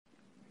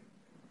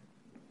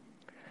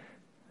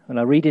Well,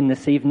 our reading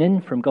this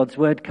evening from God's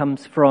Word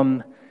comes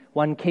from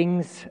 1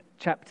 Kings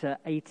chapter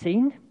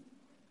 18.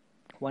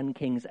 1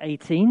 Kings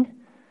 18,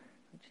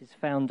 which is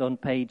found on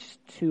page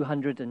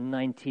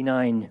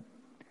 299.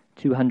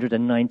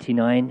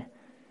 299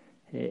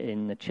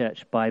 in the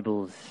church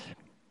Bibles.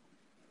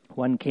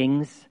 1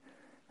 Kings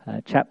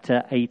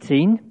chapter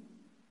 18.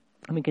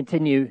 And we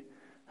continue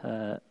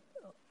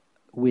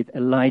with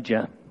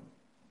Elijah.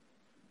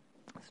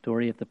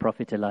 Story of the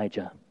prophet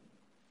Elijah.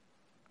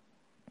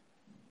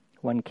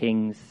 1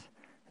 Kings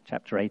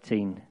chapter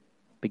 18,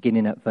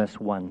 beginning at verse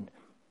 1.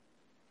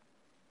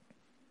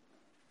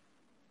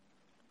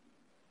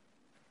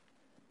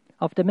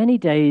 After many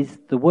days,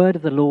 the word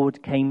of the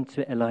Lord came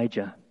to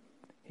Elijah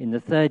in the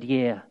 3rd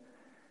year,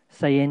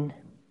 saying,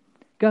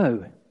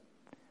 "Go,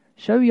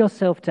 show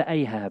yourself to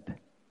Ahab,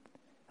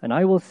 and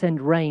I will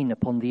send rain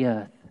upon the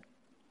earth."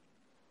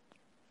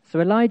 So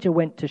Elijah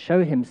went to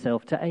show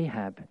himself to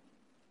Ahab.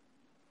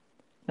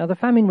 Now the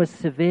famine was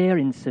severe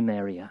in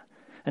Samaria,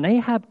 and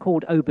Ahab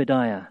called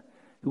Obadiah,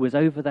 who was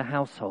over the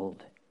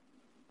household.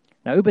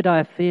 Now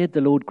Obadiah feared the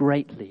Lord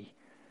greatly,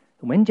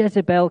 and when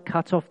Jezebel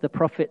cut off the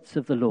prophets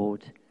of the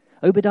Lord,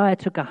 Obadiah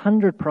took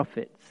 100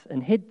 prophets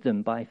and hid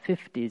them by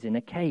 50s in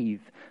a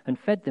cave and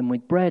fed them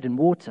with bread and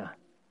water.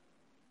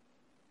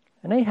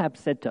 And Ahab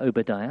said to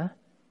Obadiah,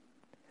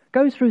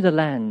 "Go through the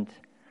land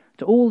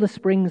to all the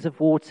springs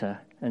of water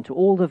and to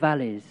all the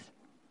valleys.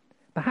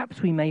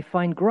 Perhaps we may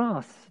find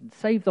grass and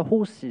save the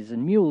horses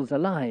and mules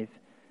alive,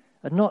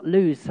 and not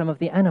lose some of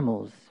the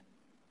animals."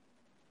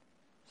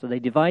 So they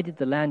divided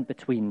the land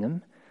between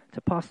them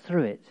to pass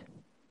through it.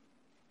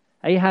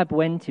 Ahab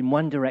went in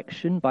one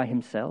direction by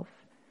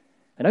himself,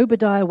 and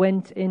Obadiah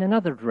went in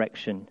another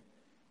direction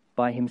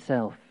by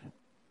himself.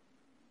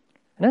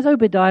 And as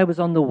Obadiah was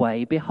on the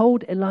way,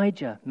 behold,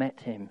 Elijah met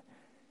him.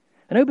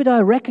 And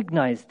Obadiah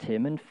recognized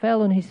him and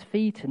fell on his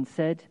feet and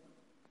said,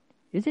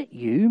 "Is it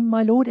you,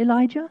 my lord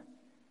Elijah?"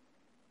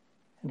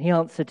 And he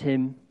answered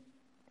him,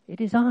 "It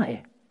is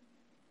I.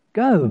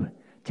 Go,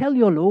 tell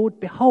your lord,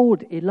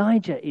 behold,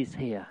 Elijah is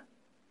here."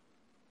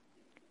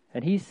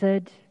 And he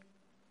said,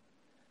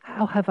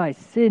 "How have I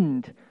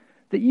sinned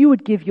that you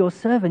would give your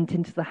servant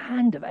into the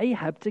hand of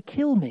Ahab to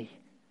kill me?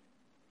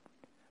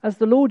 As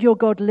the Lord your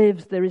God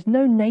lives, there is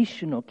no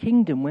nation or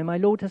kingdom where my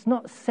lord has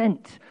not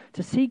sent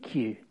to seek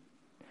you.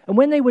 And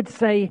when they would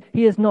say,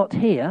 'He is not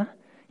here,'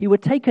 he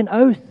would take an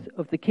oath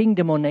of the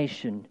kingdom or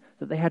nation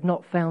that they had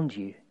not found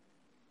you.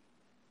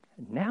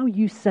 And now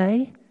you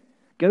say,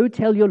 'Go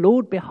tell your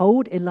lord,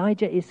 behold,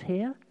 Elijah is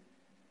here.'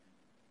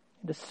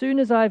 And as soon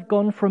as I have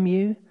gone from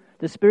you,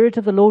 the Spirit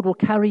of the Lord will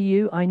carry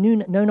you, I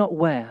know not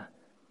where.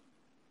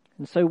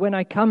 And so when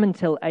I come and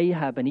tell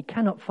Ahab and he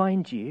cannot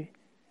find you,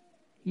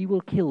 he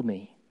will kill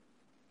me,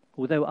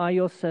 although I,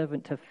 your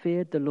servant, have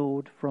feared the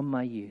Lord from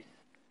my youth.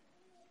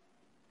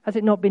 Has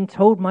it not been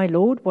told my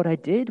Lord what I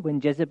did when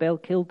Jezebel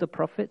killed the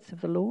prophets of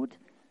the Lord?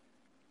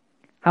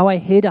 How I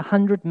hid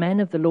 100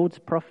 men of the Lord's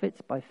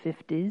prophets by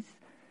 50s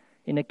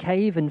in a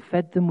cave and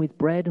fed them with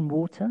bread and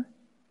water?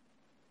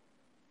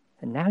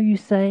 And now you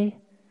say,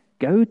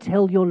 'Go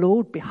tell your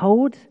Lord,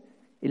 behold,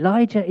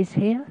 Elijah is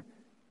here,'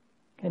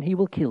 and he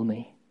will kill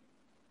me."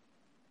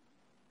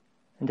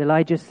 And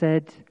Elijah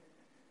said,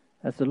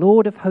 "As the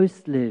Lord of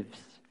hosts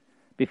lives,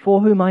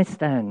 before whom I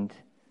stand,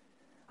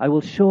 I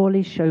will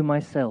surely show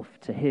myself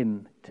to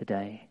him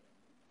today."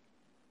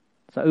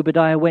 So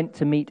Obadiah went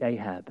to meet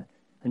Ahab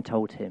and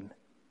told him,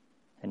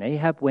 and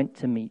Ahab went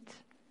to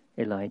meet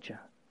Elijah.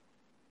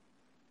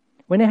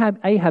 When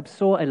Ahab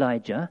saw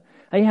Elijah,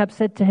 Ahab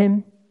said to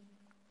him,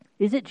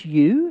 "Is it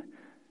you,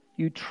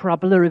 you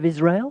troubler of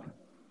Israel?"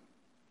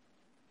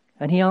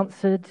 And he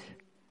answered,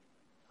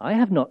 "I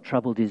have not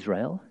troubled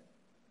Israel,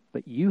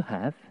 but you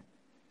have,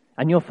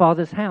 and your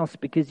father's house,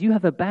 because you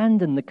have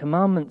abandoned the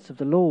commandments of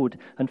the Lord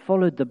and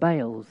followed the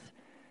Baals.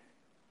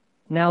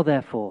 Now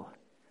therefore,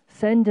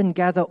 send and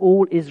gather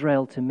all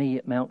Israel to me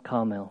at Mount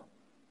Carmel,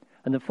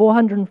 and the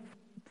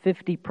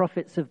 450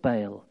 prophets of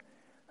Baal,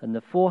 and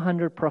the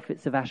 400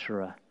 prophets of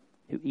Asherah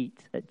who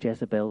eat at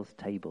Jezebel's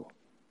table."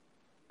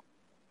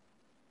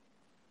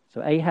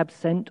 So Ahab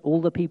sent all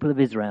the people of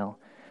Israel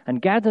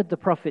and gathered the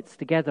prophets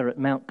together at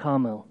Mount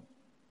Carmel.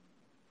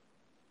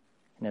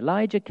 And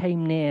Elijah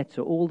came near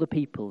to all the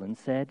people and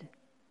said,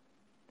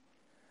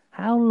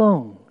 "How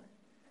long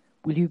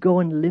will you go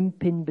on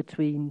limping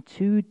between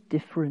two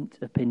different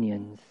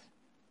opinions?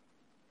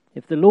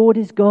 If the Lord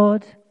is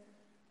God,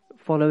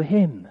 follow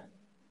him.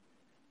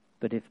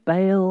 But if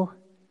Baal,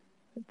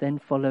 then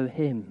follow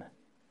him."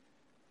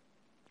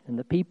 And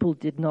the people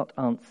did not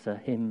answer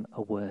him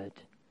a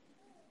word.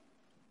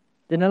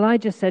 Then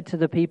Elijah said to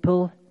the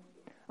people,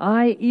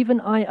 "I,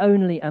 even I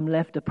only, am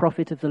left a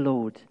prophet of the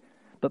Lord,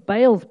 but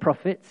Baal's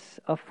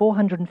prophets are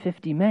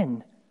 450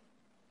 men.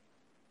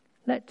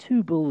 Let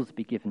 2 bulls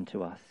be given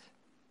to us,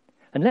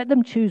 and let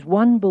them choose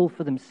 1 bull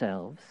for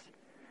themselves,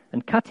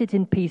 and cut it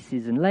in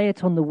pieces and lay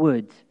it on the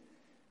wood,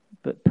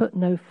 but put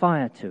no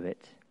fire to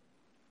it.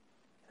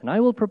 And I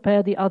will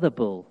prepare the other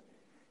bull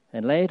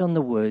and lay it on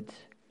the wood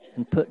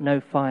and put no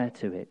fire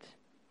to it.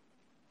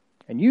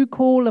 And you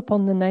call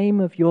upon the name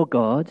of your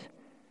God,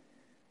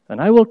 and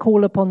I will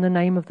call upon the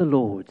name of the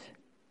Lord.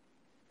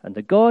 And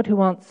the God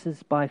who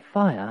answers by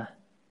fire,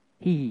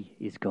 he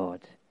is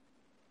God."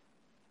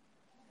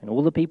 And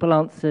all the people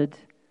answered,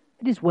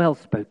 "It is well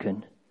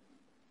spoken."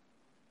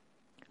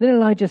 Then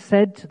Elijah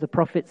said to the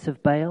prophets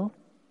of Baal,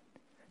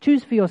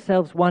 "Choose for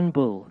yourselves one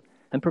bull,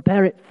 and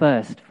prepare it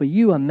first, for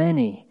you are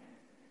many,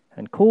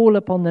 and call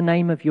upon the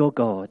name of your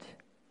God,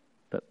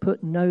 but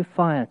put no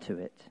fire to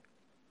it."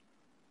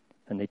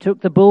 And they took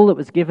the bull that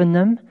was given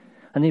them,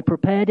 and they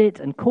prepared it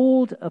and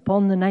called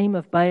upon the name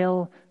of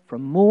Baal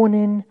from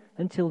morning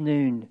until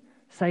noon,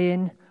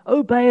 saying,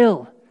 "O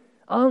Baal,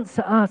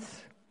 answer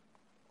us."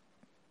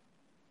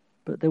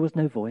 But there was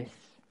no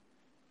voice,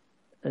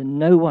 and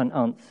no one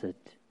answered,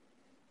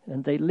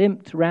 and they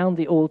limped round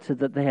the altar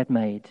that they had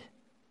made.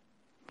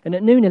 And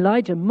at noon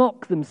Elijah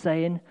mocked them,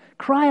 saying,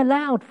 "Cry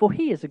aloud, for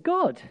he is a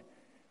god.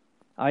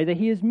 Either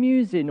he is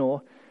musing,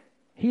 or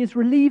he is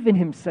relieving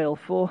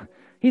himself, or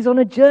he's on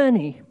a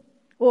journey,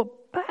 or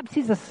perhaps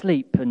he's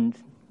asleep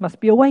and must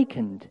be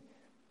awakened."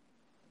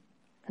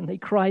 And they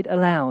cried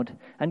aloud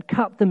and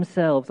cut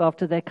themselves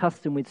after their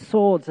custom with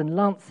swords and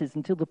lances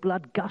until the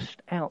blood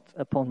gushed out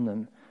upon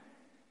them.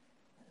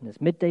 And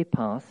as midday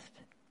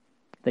passed,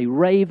 they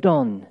raved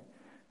on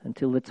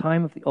until the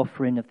time of the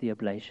offering of the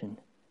oblation.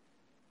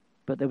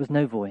 But there was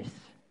no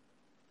voice,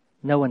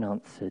 no one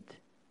answered,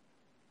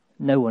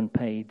 no one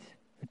paid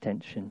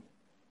attention.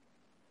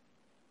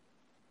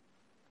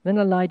 Then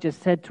Elijah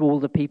said to all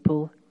the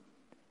people,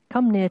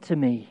 "Come near to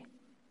me."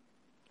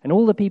 And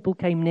all the people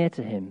came near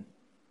to him.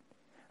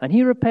 And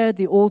he repaired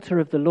the altar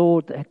of the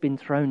Lord that had been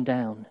thrown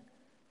down.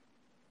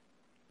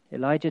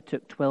 Elijah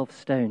took 12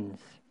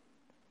 stones,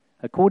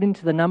 according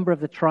to the number of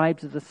the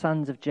tribes of the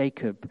sons of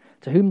Jacob,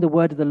 to whom the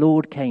word of the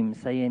Lord came,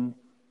 saying,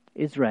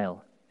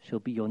 "Israel shall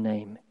be your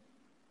name."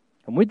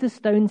 And with the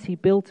stones he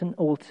built an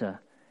altar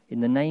in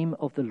the name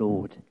of the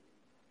Lord.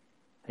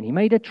 And he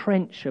made a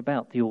trench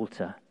about the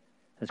altar,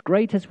 as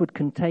great as would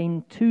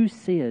contain 2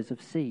 seahs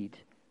of seed.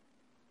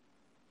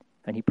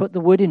 And he put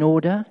the wood in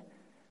order,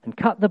 and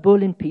cut the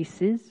bull in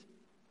pieces,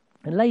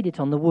 and laid it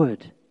on the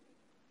wood.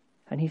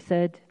 And he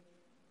said,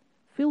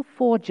 "Fill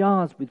 4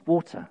 jars with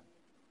water,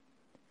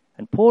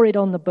 and pour it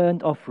on the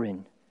burnt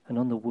offering and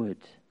on the wood."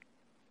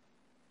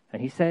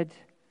 And he said,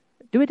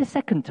 "Do it a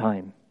second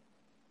time."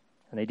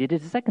 And they did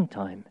it a second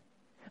time.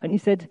 And he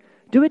said,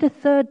 "Do it a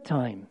third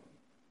time."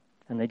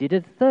 And they did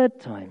it a third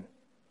time.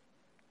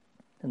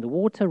 And the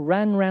water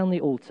ran round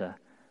the altar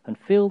and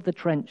filled the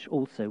trench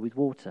also with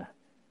water.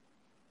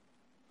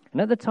 And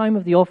at the time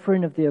of the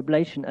offering of the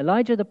oblation,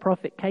 Elijah the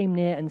prophet came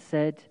near and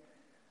said,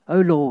 "O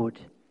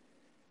Lord,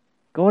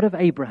 God of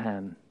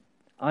Abraham,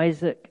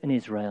 Isaac, and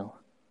Israel,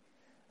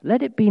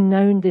 let it be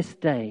known this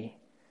day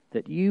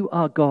that you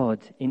are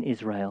God in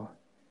Israel,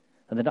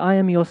 and that I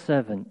am your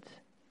servant,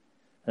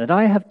 and that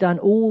I have done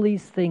all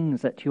these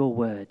things at your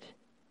word.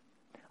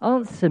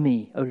 Answer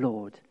me, O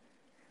Lord,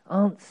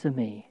 answer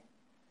me,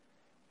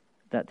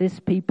 that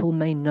this people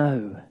may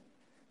know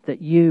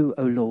that you,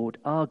 O Lord,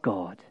 are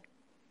God,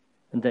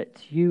 and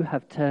that you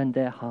have turned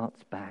their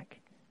hearts back."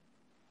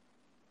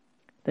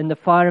 Then the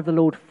fire of the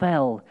Lord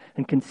fell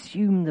and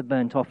consumed the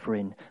burnt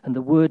offering and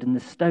the wood and the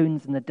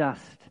stones and the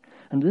dust,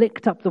 and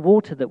licked up the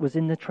water that was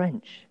in the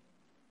trench.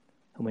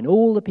 And when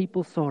all the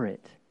people saw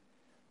it,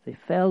 they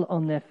fell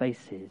on their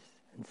faces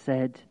and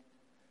said,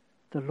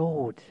 "The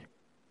Lord,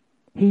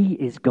 he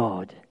is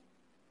God.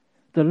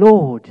 The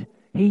Lord,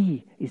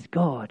 he is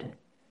God."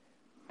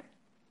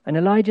 And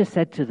Elijah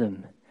said to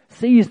them,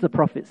 "Seize the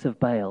prophets of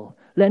Baal,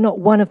 let not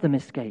one of them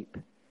escape."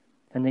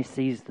 And they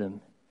seized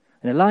them.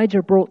 And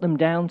Elijah brought them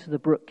down to the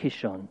brook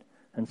Kishon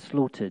and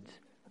slaughtered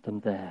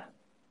them there.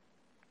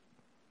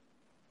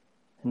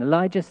 And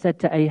Elijah said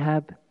to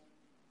Ahab,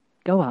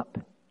 "Go up,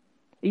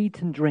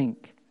 eat and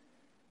drink,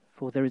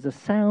 for there is a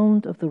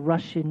sound of the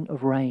rushing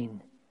of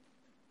rain."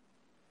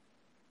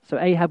 So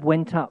Ahab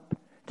went up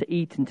to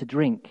eat and to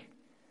drink,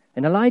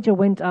 and Elijah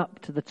went up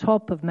to the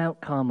top of Mount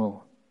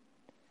Carmel.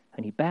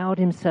 And he bowed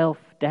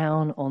himself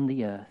down on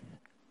the earth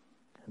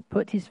and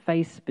put his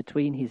face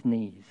between his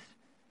knees.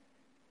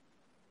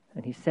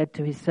 And he said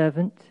to his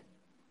servant,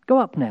 "Go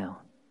up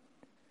now,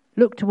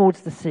 look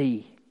towards the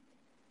sea."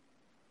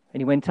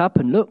 And he went up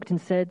and looked and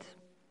said,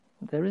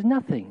 "There is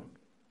nothing."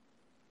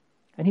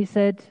 And he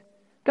said,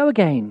 "Go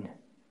again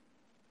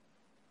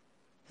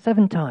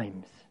 7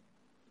 times.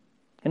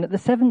 And at the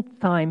 7th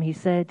time he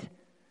said,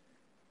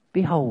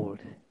 "Behold,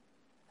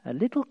 a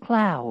little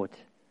cloud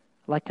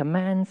like a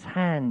man's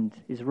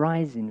hand is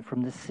rising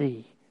from the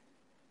sea."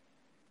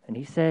 And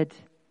he said,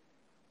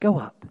 "Go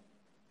up,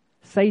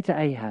 say to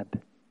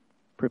Ahab,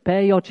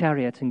 prepare your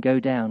chariot and go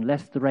down,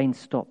 lest the rain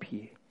stop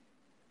you."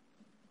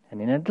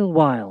 And in a little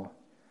while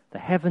the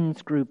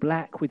heavens grew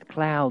black with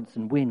clouds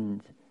and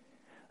wind,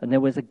 and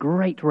there was a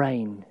great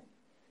rain.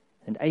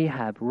 And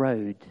Ahab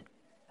rode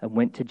and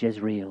went to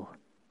Jezreel.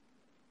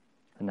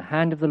 And the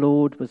hand of the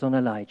Lord was on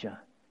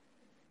Elijah,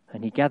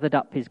 and he gathered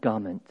up his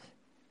garment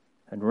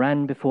and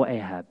ran before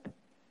Ahab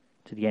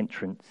to the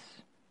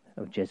entrance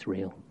of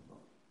Jezreel.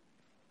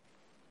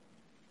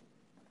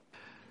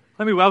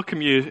 Let me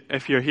welcome you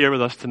if you're here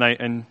with us tonight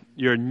and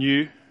you're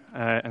new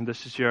and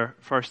this is your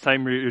first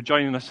time. You're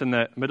joining us in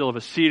the middle of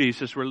a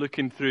series as we're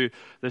looking through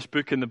this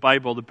book in the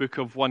Bible, the book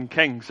of 1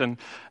 Kings. And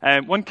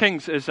 1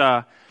 Kings is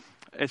a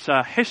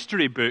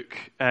history book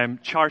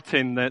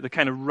charting the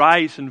kind of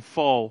rise and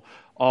fall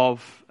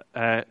of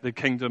the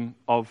kingdom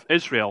of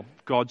Israel,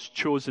 God's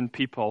chosen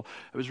people.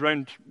 It was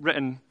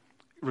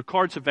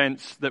records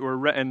events that were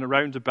written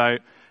around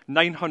about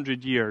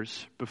 900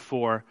 years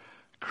before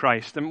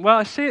Christ. And well,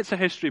 I say it's a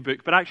history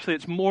book, but actually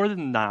it's more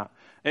than that.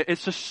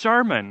 It's a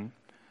sermon.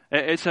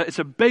 It's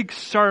a big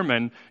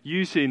sermon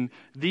using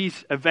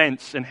these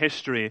events in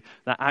history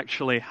that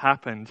actually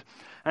happened.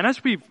 And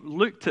as we've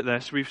looked at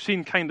this, we've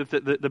seen kind of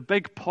the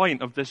big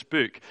point of this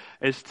book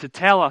is to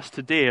tell us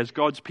today as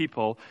God's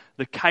people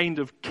the kind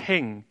of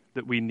king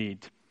that we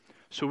need.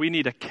 So we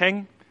need a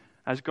king.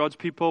 As God's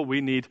people, we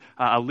need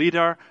a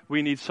leader.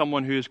 We need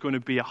someone who is going to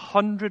be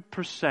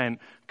 100%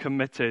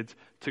 committed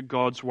to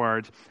God's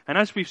word. And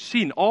as we've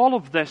seen, all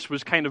of this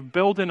was kind of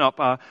building up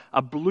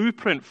a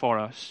blueprint for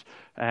us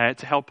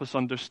to help us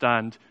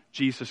understand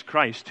Jesus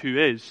Christ, who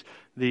is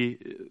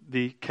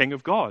the King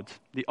of God,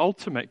 the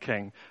ultimate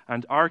king,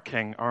 and our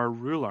king, our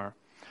ruler.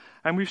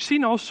 And we've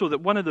seen also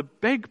that one of the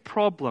big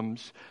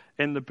problems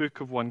in the book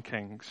of 1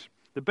 Kings,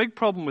 the big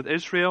problem with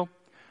Israel,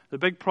 the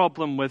big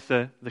problem with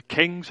the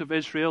kings of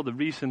Israel, the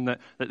reason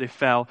that they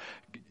fell,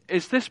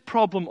 is this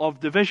problem of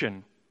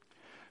division.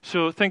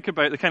 So think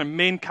about the kind of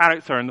main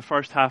character in the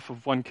first half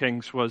of 1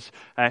 Kings was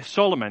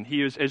Solomon.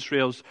 He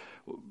was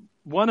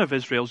one of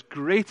Israel's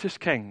greatest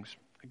kings,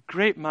 a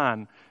great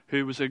man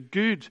who was a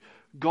good,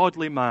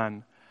 godly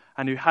man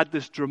and who had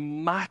this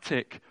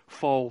dramatic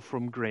fall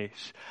from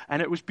grace.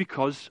 And it was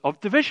because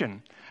of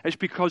division. It's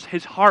because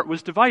his heart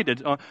was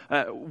divided.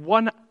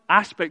 One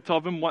aspect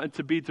of him wanted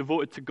to be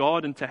devoted to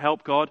God and to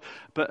help God,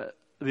 but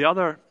the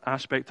other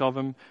aspect of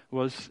him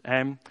was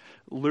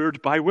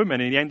lured by women,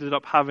 and he ended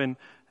up having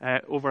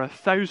over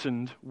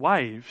 1,000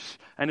 wives,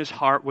 and his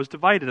heart was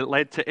divided. It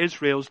led to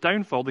Israel's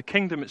downfall. The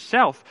kingdom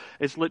itself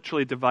is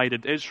literally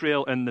divided.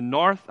 Israel in the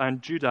north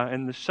and Judah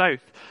in the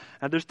south.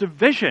 And there's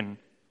division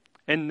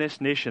in this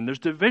nation. There's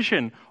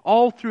division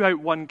all throughout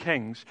 1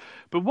 Kings.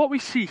 But what we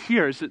see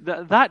here is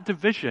that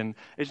division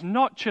is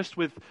not just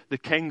with the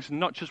kings,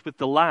 not just with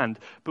the land,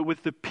 but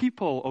with the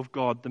people of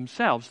God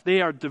themselves.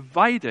 They are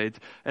divided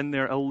in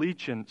their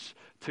allegiance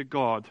to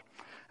God.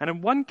 And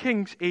in 1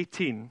 Kings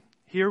 18,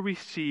 here we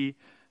see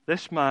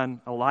this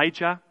man,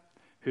 Elijah,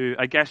 who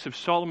I guess if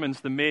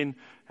Solomon's the main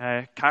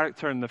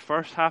character in the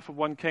first half of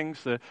 1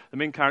 Kings, the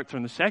main character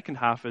in the second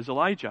half is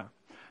Elijah.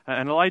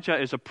 And Elijah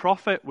is a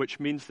prophet, which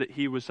means that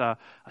he was a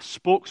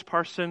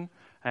spokesperson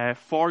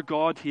for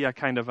God. He had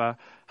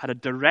a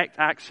direct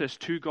access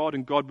to God,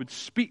 and God would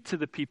speak to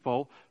the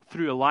people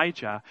through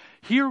Elijah.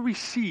 Here we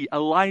see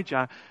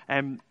Elijah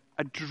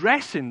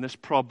addressing this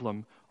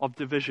problem of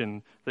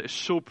division that is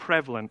so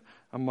prevalent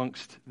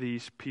amongst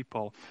these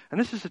people. And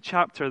this is a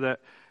chapter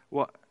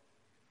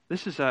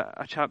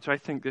a chapter I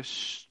think is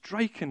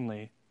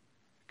strikingly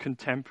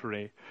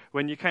contemporary.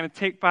 When you kind of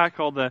take back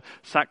all the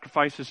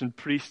sacrifices and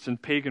priests and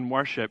pagan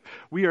worship,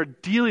 we are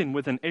dealing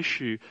with an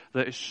issue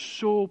that is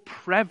so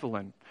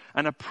prevalent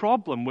and a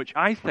problem which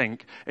I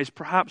think is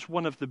perhaps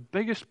one of the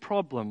biggest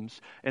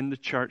problems in the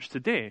church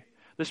today.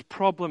 This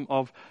problem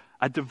of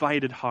a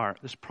divided heart,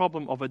 this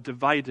problem of a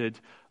divided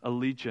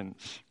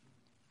allegiance.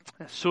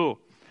 So,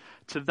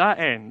 to that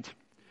end,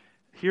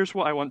 here's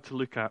what I want to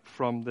look at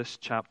from this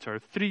chapter.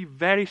 3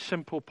 very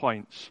simple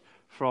points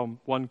from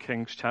 1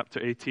 Kings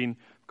chapter 18.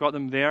 Got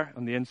them there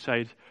on the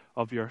inside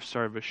of your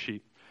service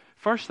sheet.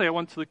 Firstly, I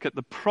want to look at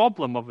the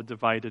problem of a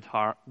divided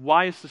heart.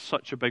 Why is this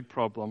such a big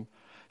problem?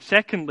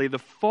 Secondly, the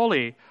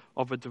folly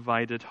of a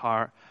divided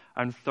heart.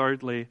 And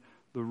thirdly,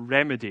 the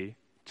remedy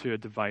to a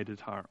divided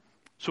heart.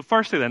 So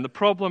firstly then, the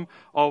problem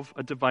of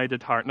a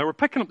divided heart. Now we're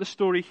picking up the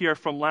story here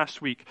from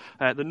last week.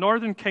 The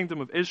northern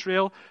kingdom of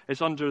Israel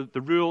is under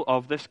the rule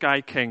of this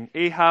guy, King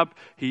Ahab.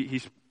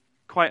 He's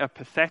quite a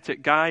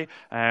pathetic guy.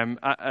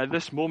 At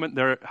this moment,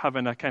 they're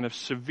having a kind of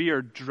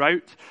severe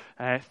drought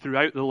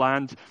throughout the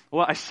land.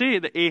 Well, I say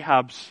that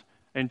Ahab's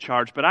in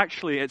charge, but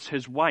actually it's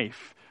his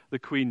wife, the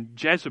Queen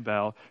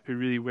Jezebel, who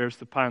really wears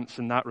the pants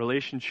in that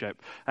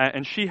relationship.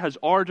 And she has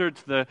ordered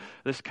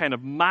this kind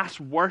of mass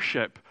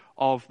worship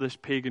of this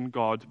pagan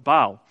god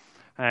Baal.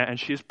 And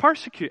she is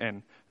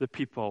persecuting the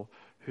people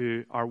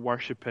who are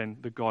worshipping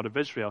the God of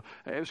Israel.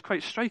 It was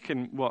quite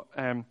striking what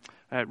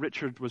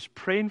Richard was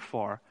praying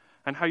for,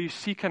 and how you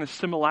see kind of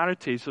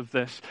similarities of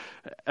this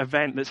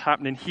event that's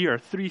happening here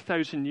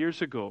 3,000 years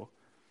ago.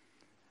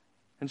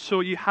 And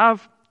so you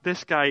have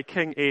this guy,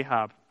 King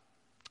Ahab,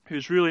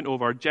 who's ruling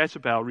over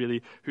Jezebel,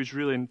 really, who's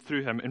ruling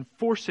through him,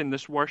 enforcing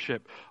this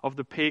worship of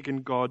the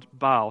pagan god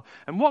Baal.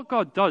 And what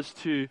God does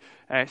to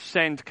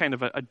send kind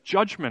of a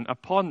judgment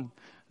upon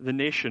the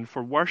nation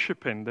for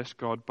worshipping this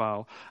god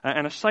Baal,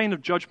 and a sign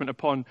of judgment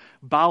upon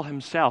Baal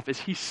himself, is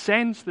he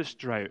sends this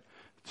drought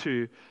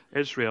to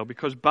Israel,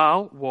 because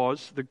Baal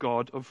was the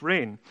god of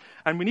rain.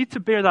 And we need to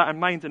bear that in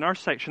mind in our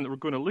section that we're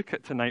going to look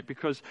at tonight,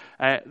 because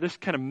this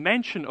kind of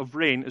mention of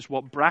rain is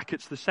what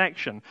brackets the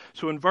section.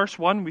 So in verse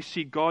 1, we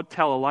see God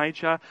tell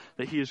Elijah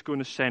that he is going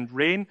to send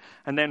rain.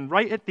 And then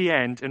right at the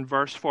end, in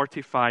verse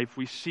 45,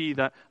 we see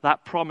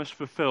that promise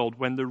fulfilled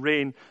when the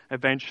rain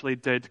eventually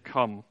did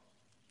come.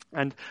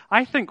 And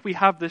I think we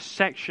have this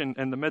section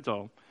in the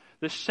middle,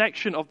 this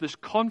section of this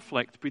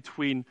conflict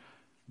between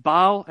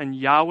Baal and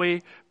Yahweh,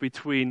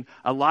 between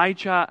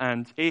Elijah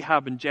and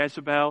Ahab and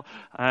Jezebel.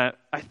 I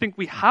think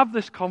we have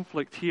this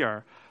conflict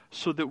here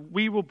so that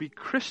we will be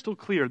crystal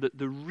clear that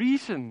the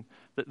reason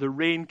that the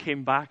rain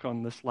came back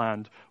on this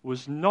land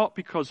was not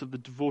because of the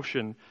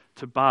devotion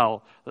to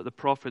Baal that the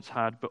prophets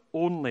had, but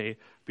only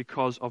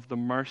because of the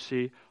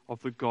mercy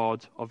of the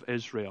God of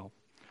Israel.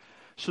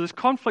 So this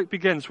conflict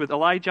begins with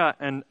Elijah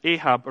and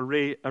Ahab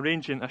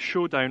arranging a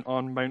showdown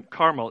on Mount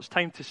Carmel. It's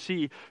time to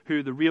see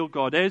who the real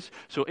God is.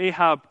 So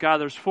Ahab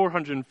gathers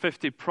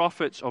 450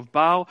 prophets of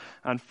Baal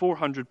and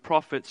 400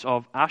 prophets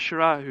of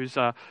Asherah, who's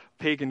a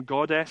pagan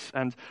goddess,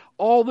 and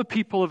all the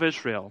people of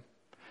Israel.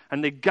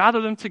 And they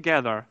gather them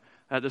together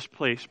at this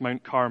place,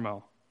 Mount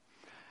Carmel.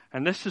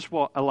 And this is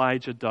what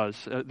Elijah does.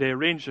 They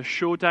arrange a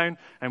showdown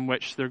in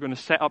which they're going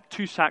to set up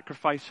 2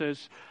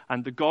 sacrifices,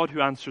 and the God who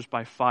answers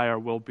by fire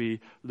will be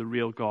the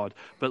real God.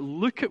 But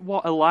look at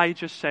what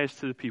Elijah says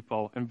to the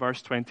people in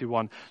verse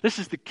 21. This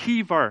is the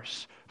key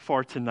verse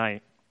for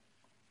tonight.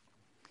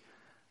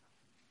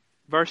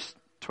 Verse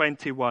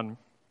 21.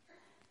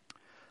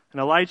 And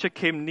Elijah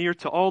came near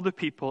to all the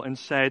people and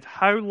said,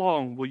 "How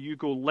long will you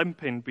go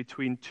limping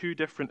between 2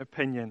 different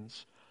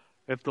opinions?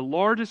 If the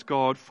Lord is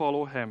God,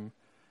 follow him.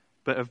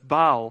 But if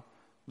Baal,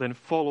 then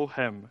follow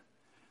him."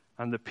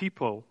 And the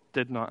people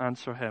did not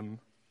answer him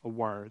a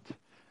word.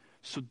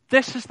 So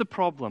this is the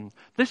problem.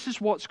 This is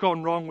what's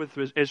gone wrong with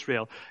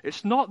Israel.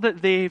 It's not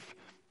that they've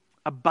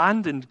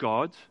abandoned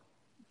God,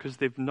 because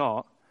they've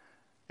not.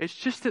 It's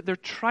just that they're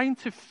trying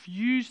to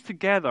fuse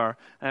together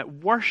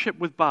worship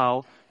with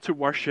Baal to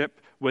worship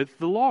with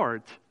the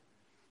Lord.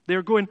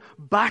 They're going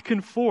back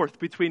and forth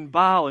between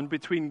Baal and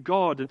between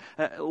God.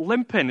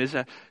 Limping it's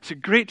a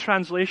great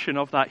translation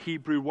of that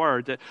Hebrew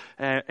word.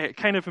 It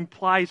kind of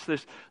implies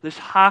this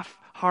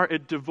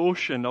half-hearted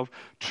devotion of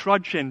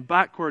trudging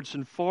backwards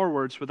and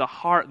forwards with a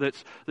heart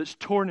that's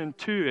torn in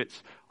two.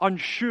 It's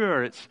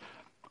unsure. It's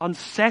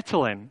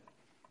unsettling.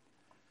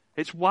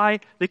 It's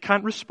why they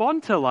can't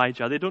respond to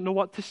Elijah. They don't know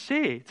what to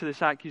say to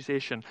this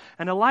accusation.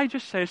 And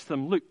Elijah says to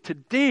them, look,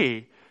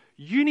 today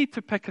you need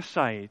to pick a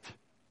side.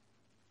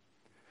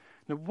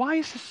 Now, why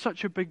is this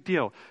such a big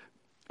deal?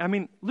 I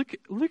mean, look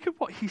at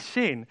what he's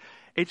saying.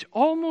 It's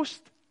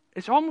almost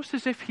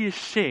as if he is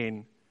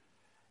saying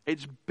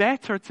it's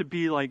better to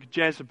be like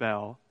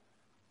Jezebel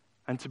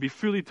and to be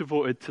fully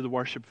devoted to the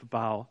worship of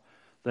Baal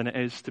than it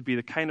is to be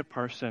the kind of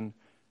person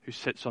who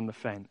sits on the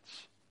fence.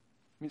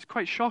 I mean, it's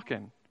quite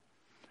shocking.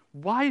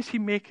 Why is he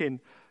making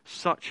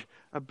such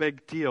a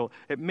big deal?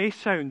 It may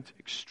sound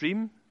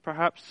extreme,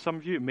 perhaps to some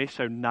of you. It may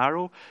sound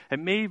narrow. It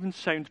may even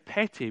sound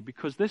petty,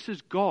 because this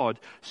is God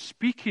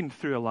speaking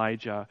through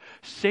Elijah,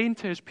 saying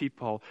to his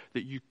people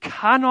that you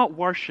cannot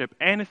worship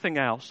anything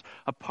else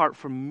apart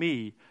from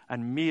me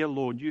and me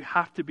alone. You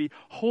have to be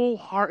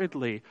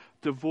wholeheartedly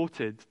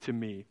devoted to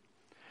me.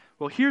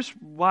 Well, here's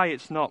why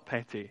it's not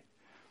petty.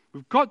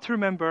 We've got to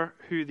remember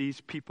who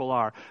these people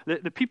are.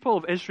 The people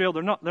of Israel,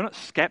 they're not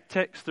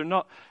skeptics. They're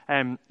not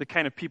the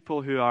kind of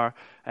people who are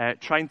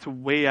trying to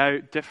weigh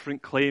out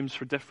different claims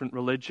for different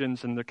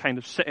religions, and they're kind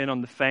of sitting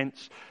on the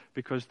fence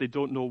because they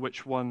don't know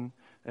which one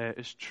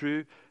is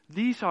true.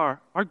 These are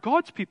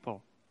God's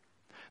people.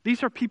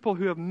 These are people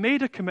who have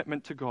made a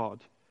commitment to God.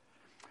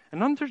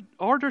 And in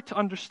order to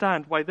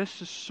understand why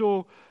this is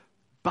so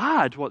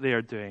bad, what they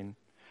are doing,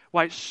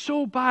 why it's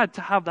so bad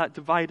to have that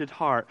divided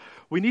heart,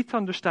 we need to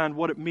understand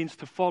what it means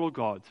to follow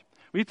God.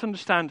 We need to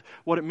understand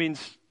what it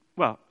means,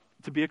 well,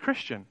 to be a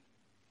Christian.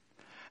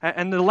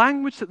 And the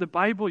language that the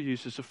Bible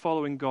uses of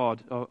following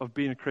God, of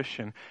being a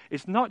Christian,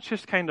 is not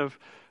just kind of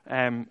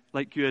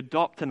like you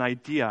adopt an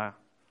idea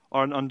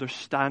or an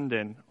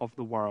understanding of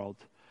the world.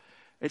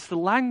 It's the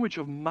language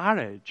of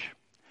marriage.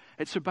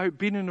 It's about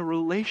being in a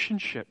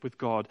relationship with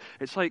God.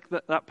 It's like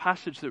that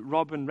passage that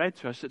Robin read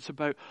to us. It's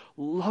about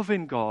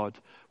loving God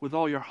with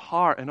all your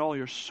heart and all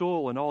your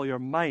soul and all your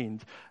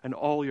mind and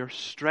all your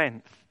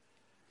strength.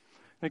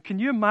 Now, can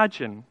you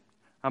imagine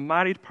a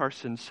married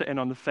person sitting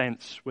on the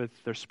fence with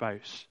their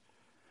spouse?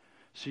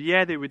 So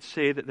yeah, they would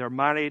say that they're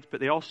married,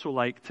 but they also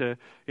like to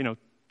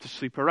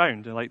sleep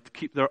around and like to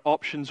keep their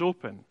options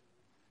open.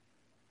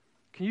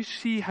 Can you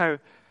see how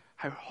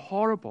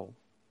horrible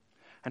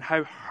and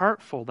how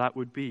hurtful that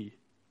would be?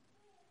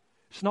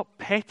 It's not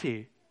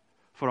petty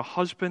for a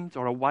husband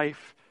or a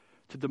wife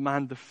to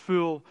demand the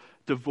full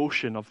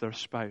devotion of their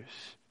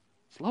spouse.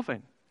 It's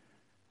loving.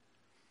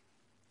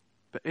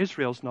 But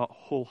Israel's not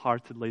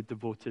wholeheartedly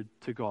devoted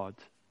to God.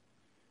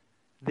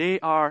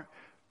 They're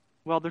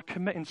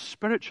committing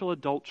spiritual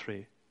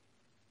adultery.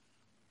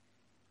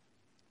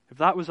 If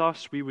that was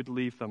us, we would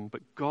leave them.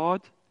 But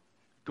God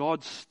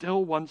God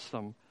still wants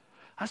them.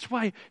 That's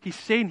why he's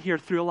saying here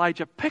through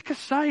Elijah, pick a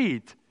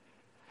side.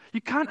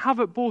 You can't have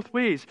it both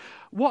ways.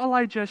 What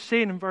Elijah is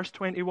saying in verse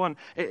 21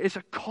 is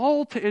a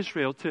call to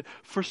Israel to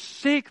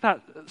forsake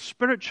that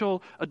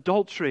spiritual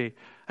adultery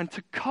and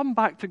to come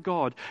back to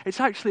God. It's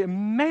actually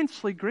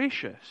immensely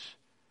gracious.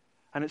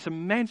 And it's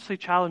immensely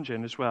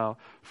challenging as well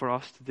for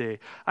us today.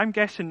 I'm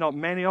guessing not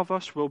many of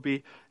us will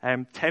be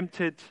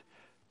tempted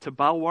to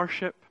Baal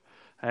worship.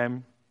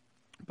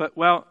 But,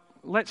 well,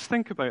 let's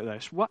think about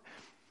this.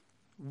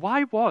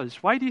 Why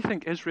do you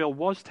think Israel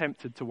was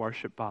tempted to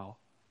worship Baal?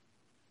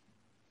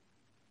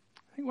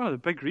 I think one of the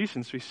big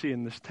reasons we see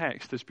in this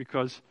text is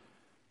because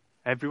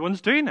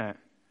everyone's doing it.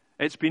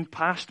 It's been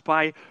passed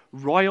by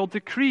royal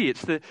decree.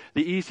 It's the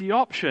easy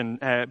option.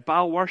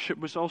 Baal worship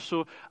was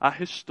also a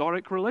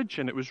historic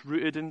religion. It was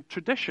rooted in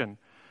tradition.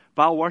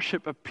 Baal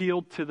worship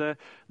appealed to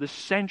the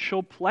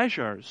sensual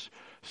pleasures.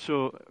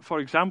 So, for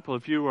example,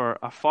 if you were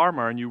a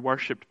farmer and you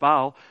worshipped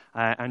Baal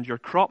and your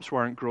crops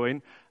weren't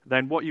growing,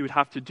 then what you would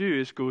have to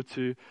do is go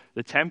to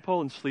the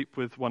temple and sleep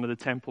with one of the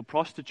temple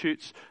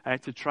prostitutes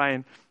to try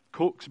and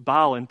coax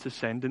Baal into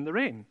sending the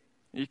rain.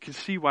 You can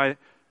see why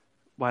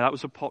that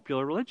was a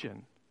popular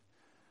religion.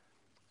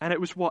 And it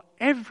was what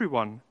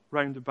everyone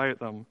round about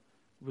them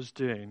was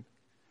doing.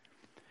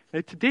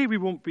 Now, today we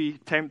won't be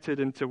tempted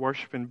into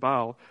worshipping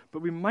Baal,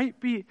 but we might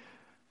be.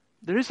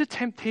 There is a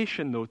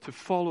temptation, though, to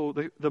follow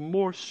the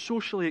more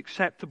socially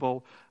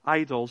acceptable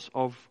idols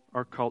of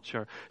our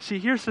culture. See,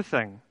 here's the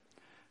thing.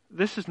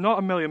 This is not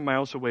a million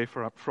miles away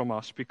from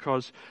us,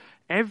 because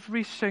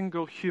every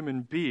single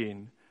human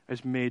being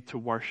is made to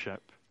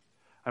worship.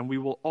 And we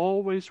will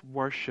always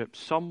worship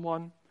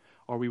someone,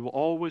 or we will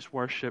always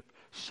worship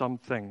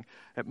something.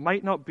 It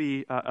might not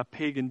be a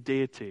pagan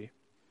deity,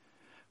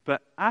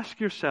 but ask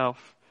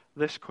yourself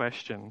this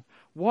question.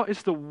 What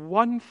is the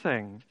one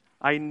thing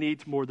I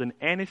need more than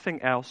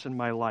anything else in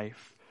my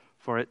life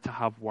for it to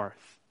have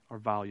worth or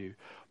value?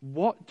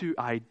 What do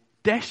I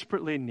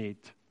desperately need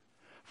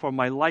for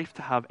my life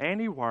to have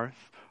any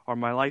worth or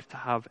my life to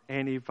have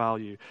any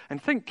value?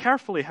 And think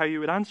carefully how you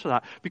would answer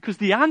that, because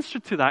the answer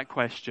to that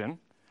question,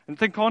 and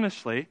think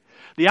honestly,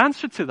 the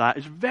answer to that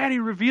is very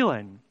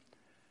revealing.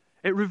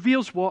 It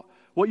reveals what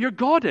your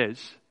God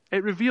is.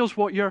 It reveals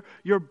what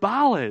your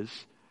Baal is.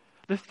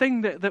 The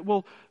thing that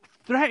will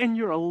threaten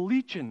your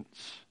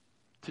allegiance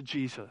to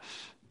Jesus.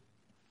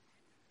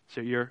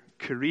 So your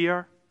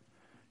career,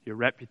 your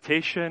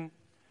reputation,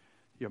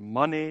 your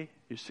money,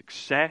 your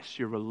success,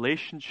 your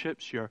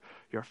relationships, your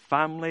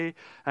family.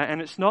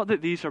 And it's not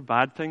that these are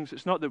bad things.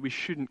 It's not that we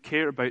shouldn't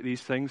care about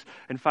these things.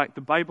 In fact,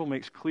 the Bible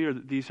makes clear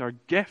that these are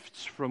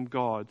gifts from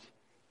God.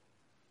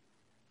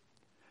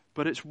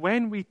 But it's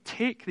when we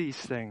take these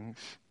things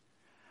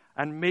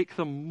and make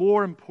them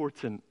more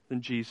important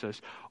than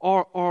Jesus,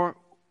 or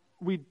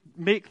we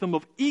make them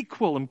of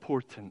equal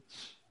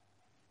importance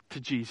to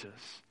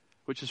Jesus,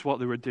 which is what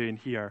they were doing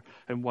here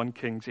in 1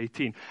 Kings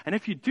 18. And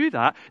if you do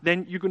that,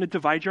 then you're going to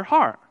divide your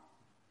heart.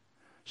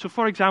 So,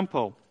 for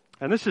example,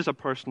 and this is a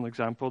personal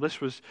example, this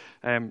was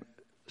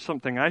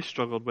something I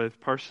struggled with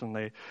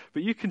personally,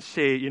 but you can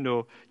say,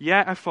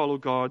 yeah, I follow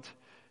God.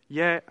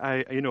 Yeah,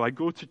 I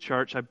go to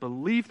church, I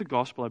believe the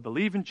gospel, I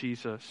believe in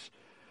Jesus,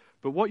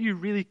 but what you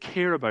really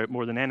care about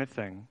more than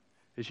anything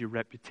is your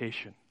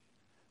reputation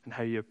and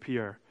how you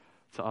appear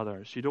to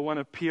others. You don't want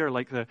to appear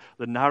like the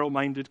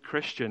narrow-minded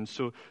Christian,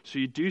 so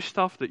you do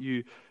stuff that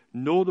you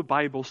know the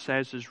Bible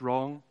says is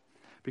wrong,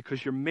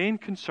 because your main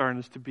concern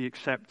is to be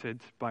accepted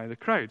by the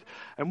crowd.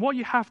 And what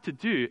you have to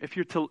do, if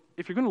you're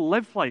going to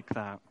live like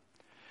that,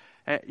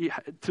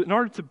 in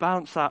order to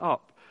balance that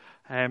up,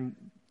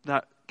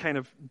 that kind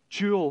of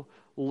dual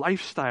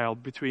lifestyle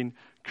between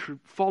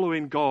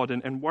following God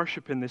and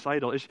worshiping this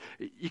idol, is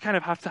you kind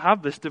of have to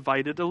have this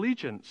divided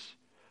allegiance.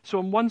 So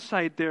on one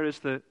side there is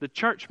the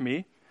church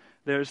me,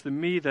 there's the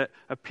me that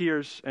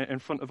appears in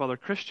front of other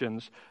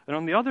Christians, and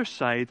on the other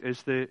side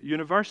is the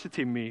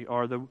university me,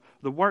 or the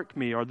work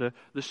me, or the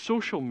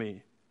social me.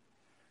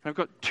 And I've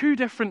got two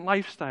different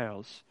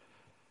lifestyles,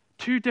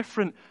 two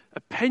different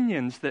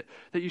opinions that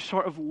you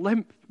sort of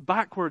limp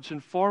backwards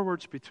and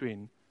forwards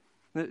between.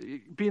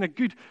 Being a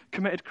good,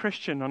 committed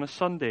Christian on a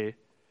Sunday,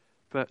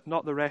 but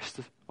not the rest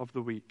of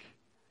the week.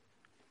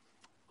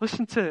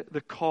 Listen to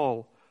the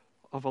call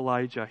of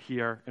Elijah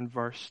here in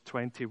verse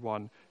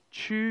 21.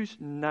 Choose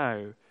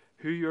now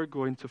who you're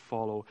going to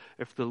follow.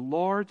 If the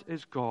Lord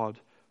is God,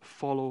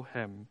 follow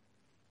him.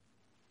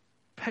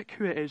 Pick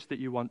who it is that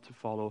you want to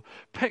follow.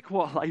 Pick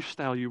what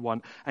lifestyle you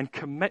want and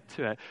commit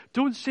to it.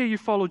 Don't say you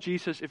follow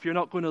Jesus if you're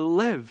not going to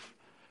live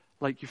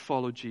like you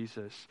follow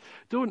Jesus.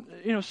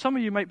 Some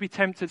of you might be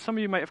tempted, some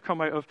of you might have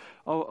come out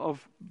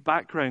of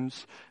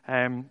backgrounds,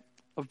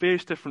 of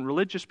various different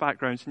religious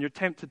backgrounds, and you're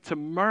tempted to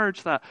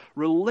merge that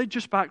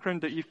religious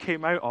background that you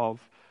came out of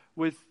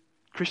with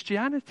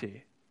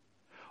Christianity.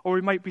 Or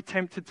we might be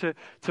tempted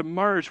to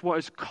merge what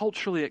is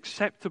culturally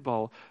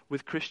acceptable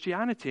with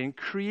Christianity and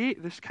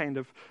create this kind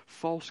of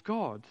false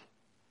god.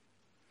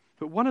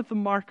 But one of the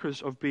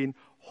markers of being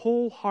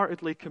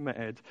wholeheartedly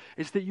committed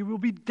is that you will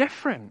be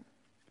different.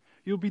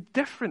 You'll be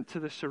different to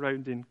the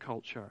surrounding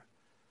culture.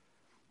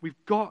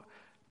 We've got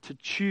to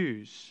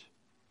choose.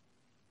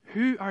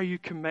 Who are you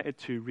committed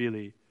to,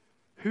 really?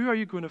 Who are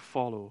you going to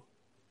follow?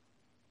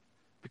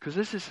 Because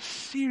this is a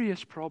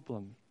serious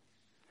problem.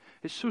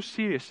 It's so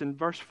serious. In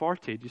verse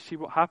 40, do you see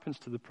what happens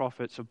to the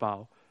prophets of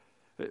Baal?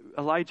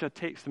 Elijah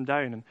takes them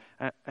down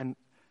and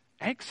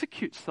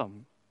executes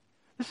them.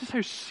 This is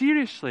how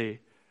seriously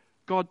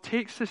God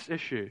takes this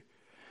issue.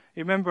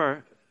 You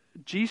remember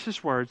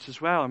Jesus' words as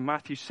well in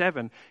Matthew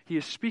 7. He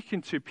is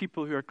speaking to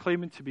people who are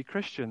claiming to be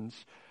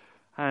Christians.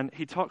 And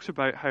he talks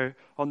about how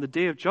on the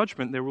day of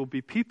judgment there will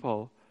be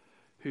people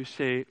who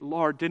say,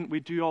 Lord, didn't we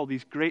do all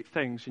these great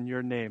things in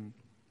your name?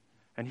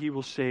 And he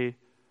will say,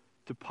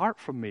 depart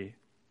from me,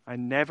 I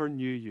never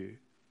knew you.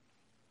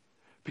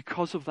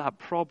 Because of that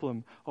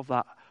problem, of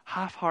that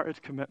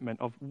half-hearted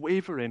commitment, of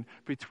wavering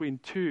between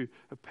two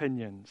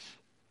opinions.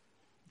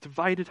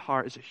 Divided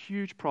heart is a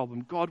huge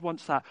problem. God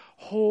wants that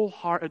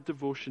wholehearted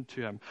devotion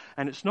to him.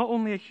 And it's not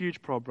only a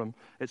huge problem,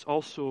 it's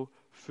also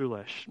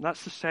foolish. And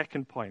that's the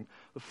second point,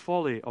 the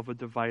folly of a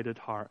divided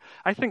heart.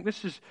 I think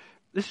this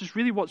is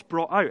really what's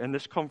brought out in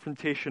this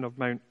confrontation of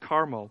Mount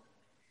Carmel.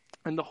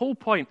 And the whole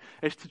point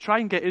is to try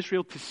and get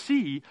Israel to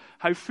see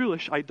how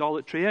foolish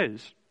idolatry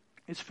is.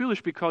 It's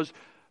foolish because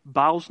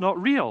Baal's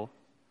not real.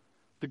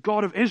 The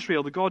God of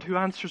Israel, the God who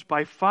answers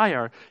by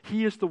fire,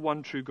 he is the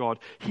one true God.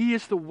 He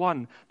is the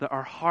one that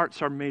our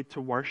hearts are made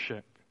to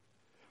worship.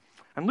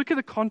 And look at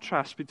the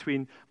contrast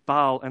between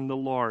Baal and the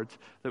Lord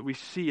that we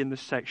see in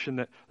this section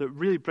that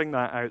really bring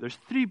that out. There's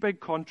three big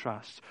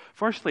contrasts.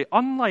 Firstly,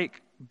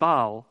 unlike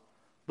Baal,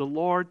 the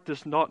Lord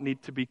does not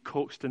need to be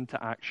coaxed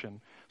into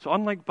action. So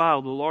unlike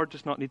Baal, the Lord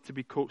does not need to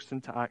be coaxed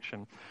into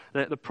action.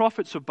 The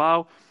prophets of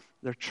Baal,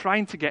 they're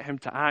trying to get him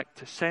to act,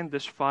 to send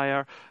this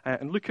fire.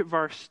 And look at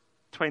verse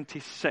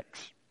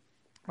 26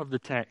 of the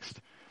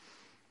text.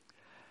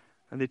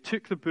 And they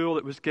took the bull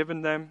that was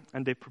given them,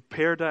 and they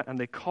prepared it, and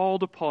they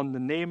called upon the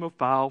name of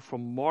Baal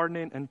from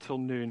morning until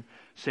noon,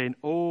 saying,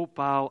 O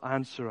Baal,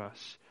 answer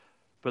us.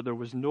 But there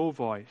was no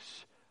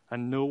voice,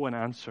 and no one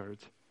answered.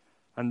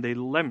 And they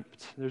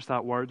limped, there's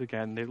that word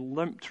again, they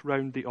limped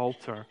round the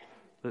altar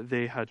that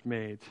they had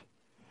made.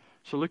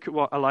 So look at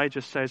what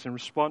Elijah says in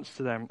response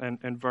to them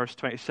in verse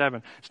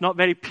 27. It's not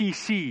very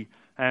PC.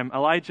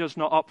 Elijah's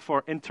not up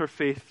for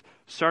interfaith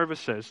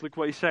services. Look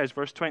what he says,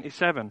 verse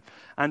 27.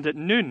 And at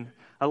noon,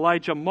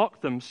 Elijah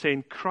mocked them,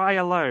 saying, cry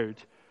aloud,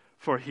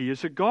 for he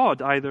is a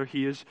god. Either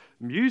he is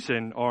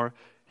musing or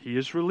he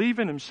is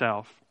relieving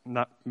himself. And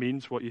that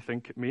means what you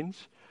think it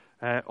means.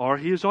 Or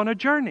he is on a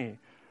journey.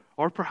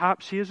 Or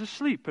perhaps he is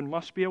asleep and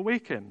must be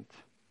awakened.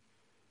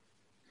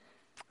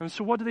 And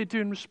so what do they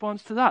do in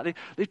response to that?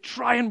 They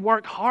try and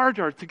work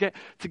harder to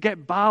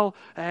get Baal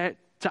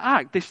to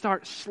act. They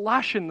start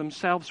slashing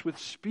themselves with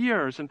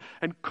spears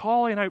and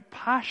calling out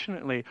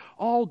passionately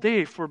all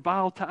day for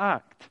Baal to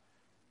act.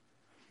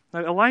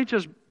 Now,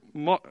 Elijah's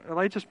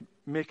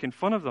making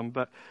fun of them,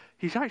 but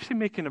he's actually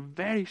making a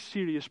very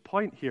serious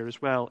point here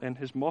as well in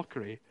his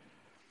mockery.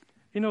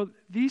 You know,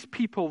 these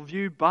people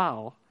view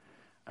Baal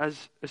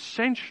as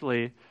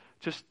essentially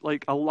just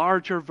like a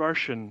larger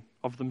version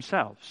of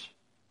themselves.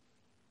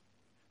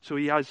 So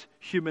he has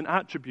human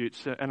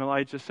attributes, and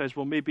Elijah says,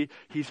 well, maybe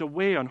he's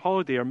away on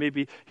holiday, or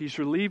maybe he's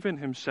relieving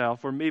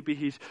himself, or maybe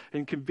he's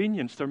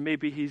inconvenienced, or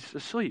maybe he's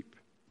asleep.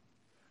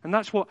 And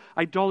that's what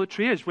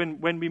idolatry is, when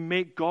we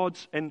make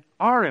gods in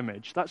our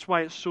image. That's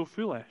why it's so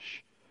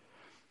foolish.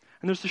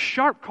 And there's a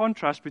sharp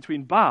contrast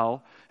between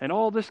Baal and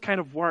all this kind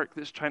of work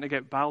that's trying to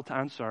get Baal to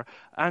answer,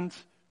 and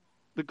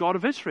the God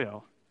of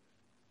Israel.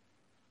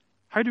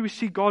 How do we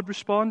see God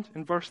respond?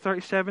 In verse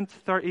 37 to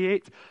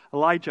 38,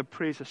 Elijah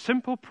prays a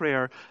simple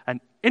prayer, and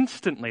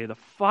instantly the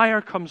fire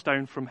comes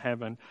down from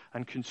heaven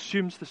and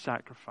consumes the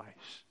sacrifice.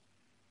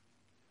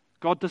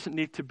 God doesn't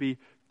need to be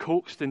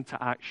coaxed into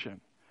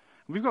action.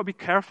 And we've got to be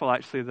careful,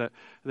 actually,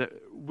 that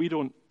we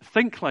don't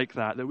think like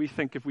that we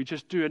think if we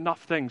just do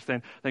enough things,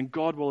 then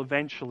God will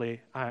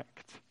eventually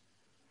act.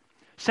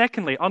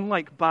 Secondly,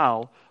 unlike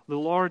Baal, the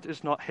Lord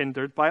is not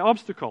hindered by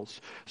obstacles.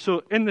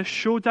 So in the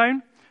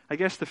showdown, I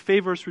guess the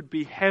favors would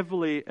be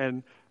heavily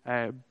in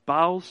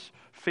Baal's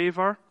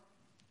favor.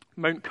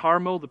 Mount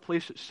Carmel, the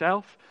place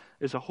itself,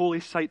 is a holy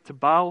site to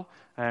Baal.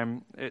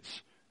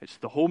 It's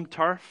the home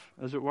turf,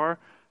 as it were.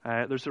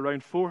 There's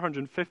around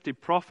 450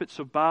 prophets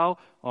of Baal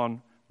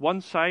on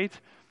one side,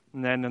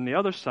 and then on the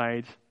other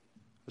side,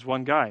 there's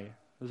one guy.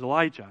 There's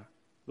Elijah,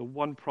 the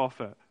one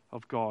prophet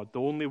of God, the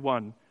only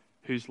one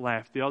who's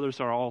left. The others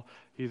are all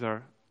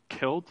either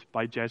killed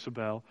by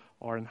Jezebel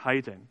or in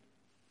hiding.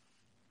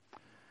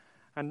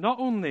 And not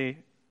only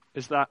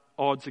is that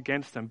odds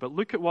against him, but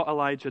look at what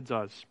Elijah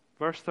does.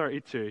 Verse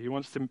 32, he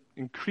wants to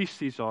increase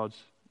these odds,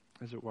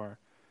 as it were.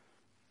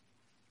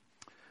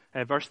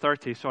 Verse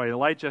 30,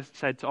 Elijah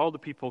said to all the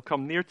people,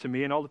 come near to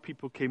me, and all the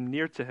people came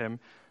near to him,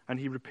 and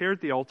he repaired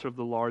the altar of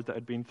the Lord that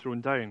had been thrown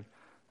down.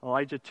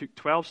 Elijah took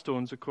 12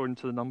 stones according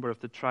to the number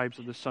of the tribes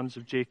of the sons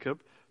of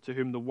Jacob, to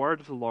whom the word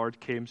of the Lord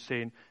came,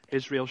 saying,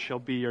 Israel shall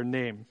be your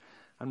name.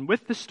 And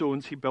with the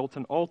stones he built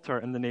an altar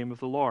in the name of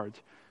the Lord.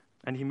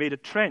 And he made a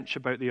trench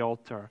about the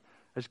altar,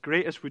 as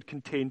great as would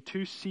contain 2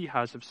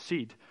 seahas of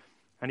seed.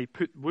 And he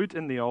put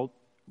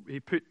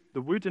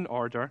the wood in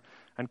order,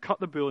 and cut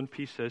the bull in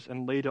pieces,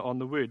 and laid it on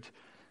the wood.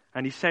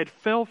 And he said,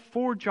 fill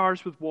 4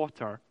 jars with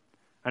water,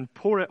 and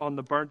pour it on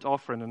the burnt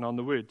offering and on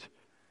the wood.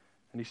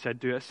 And he said,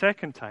 do it a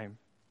second time.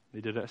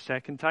 They did it a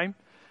second time.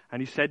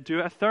 And he said, do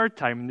it a third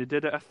time. And they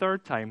did it a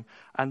third time.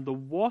 And the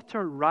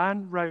water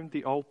ran round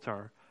the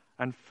altar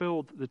and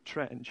filled the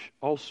trench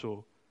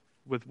also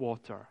with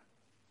water.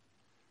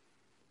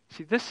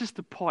 See, this is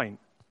the point.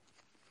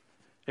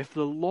 If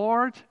the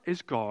Lord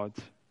is God,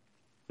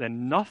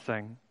 then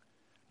nothing,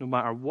 no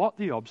matter what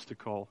the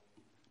obstacle,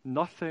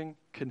 nothing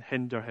can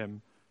hinder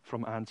him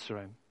from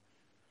answering.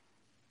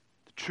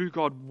 The true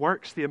God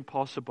works the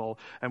impossible,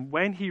 and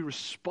when he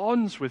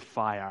responds with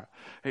fire,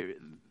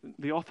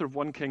 the author of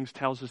 1 Kings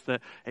tells us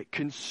that it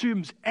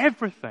consumes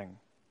everything.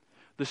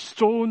 The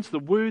stones, the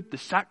wood, the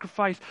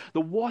sacrifice,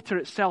 the water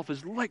itself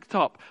is licked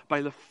up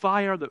by the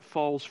fire that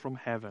falls from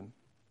heaven.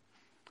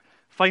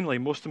 Finally,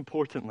 most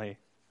importantly,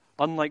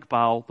 unlike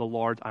Baal, the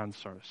Lord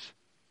answers.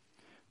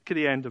 Look at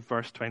the end of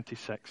verse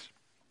 26.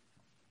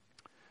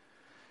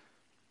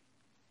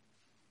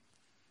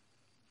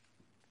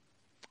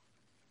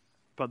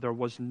 But there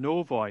was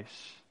no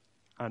voice,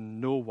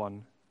 and no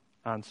one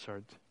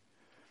answered.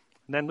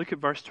 And then look at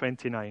verse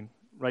 29,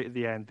 right at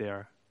the end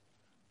there.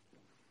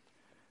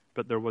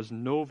 But there was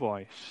no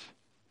voice,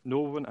 no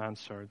one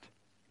answered,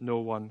 no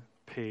one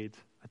paid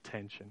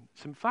attention.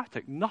 It's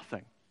emphatic,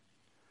 nothing.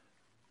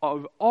 Out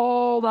of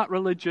all that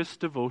religious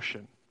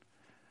devotion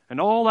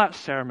and all that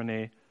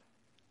ceremony,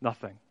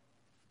 nothing.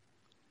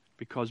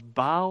 Because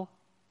Baal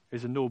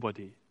is a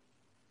nobody.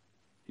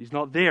 He's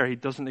not there, he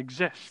doesn't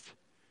exist.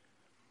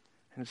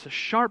 And it's a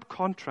sharp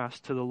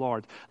contrast to the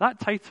Lord. That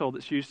title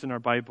that's used in our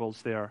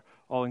Bibles there,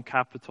 all in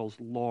capitals,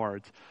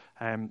 Lord,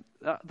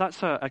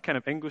 that's a kind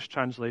of English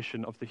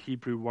translation of the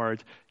Hebrew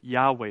word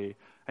Yahweh.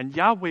 And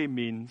Yahweh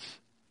means,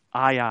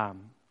 I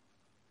am.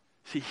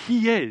 See,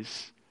 He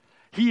is.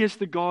 He is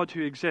the God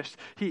who exists.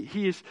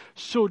 He is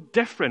so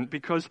different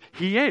because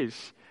He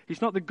is.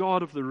 He's not the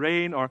God of the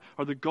rain or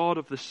the God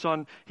of the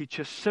sun. He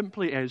just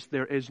simply is.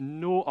 There is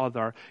no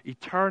other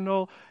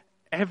eternal,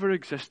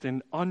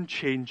 ever-existing,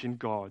 unchanging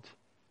God.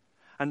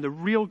 And the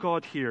real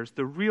God hears.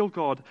 The real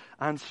God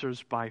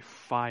answers by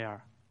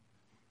fire.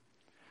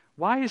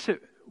 Why is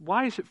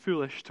it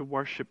foolish to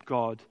worship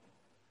God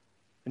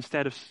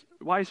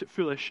why is it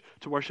foolish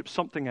to worship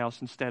something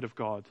else instead of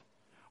God?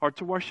 Or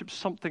to worship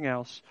something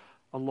else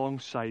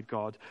alongside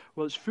God?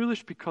 Well, it's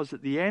foolish because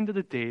at the end of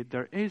the day,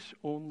 there is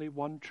only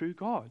one true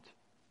God.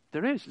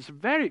 There is. It's a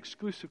very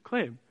exclusive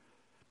claim.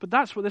 But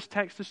that's what this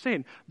text is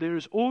saying. There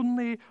is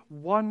only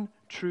one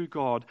true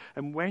God.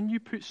 And when you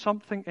put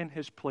something in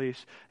His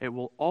place, it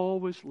will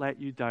always let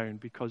you down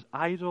because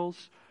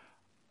idols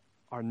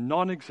are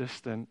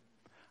non-existent,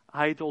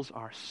 idols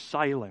are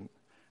silent,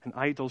 and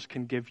idols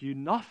can give you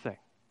nothing.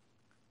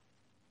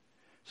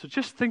 So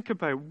just think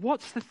about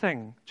what's the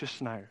thing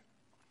just now?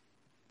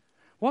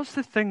 What's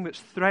the thing that's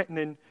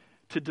threatening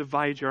to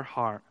divide your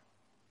heart?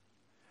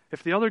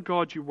 If the other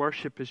God you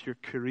worship is your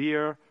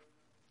career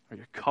or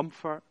your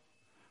comfort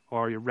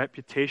or your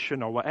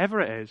reputation or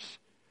whatever it is,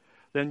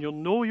 then you'll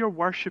know you're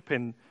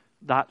worshiping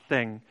that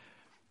thing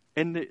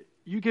in that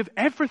you give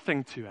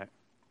everything to it.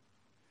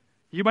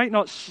 You might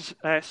not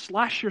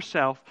slash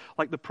yourself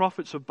like the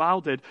prophets of Baal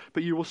did,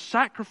 but you will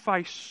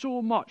sacrifice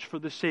so much for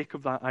the sake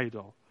of that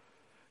idol.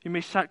 You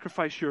may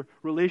sacrifice your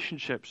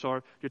relationships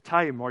or your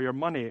time or your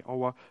money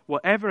or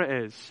whatever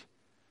it is.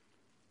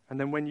 And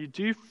then when you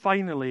do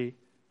finally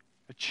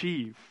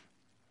achieve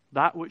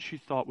that which you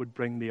thought would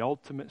bring the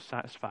ultimate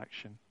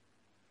satisfaction,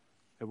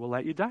 it will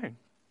let you down.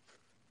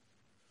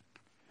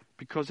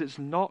 Because it's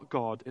not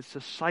God. It's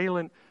a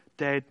silent,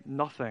 dead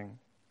nothing.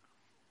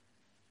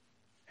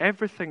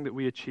 Everything that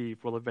we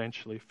achieve will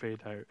eventually fade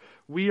out.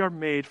 We are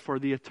made for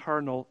the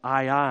eternal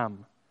I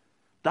am.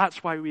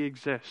 That's why we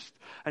exist.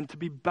 And to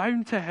be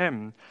bound to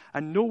Him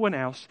and no one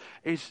else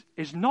is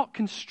not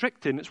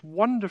constricting. It's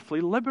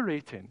wonderfully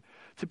liberating.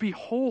 To be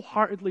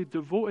wholeheartedly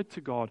devoted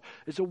to God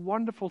is a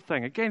wonderful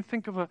thing. Again,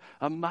 think of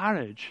a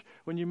marriage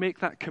when you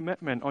make that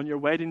commitment on your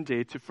wedding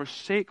day to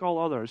forsake all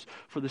others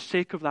for the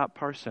sake of that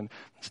person.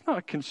 It's not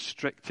a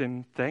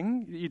constricting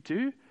thing that you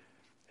do.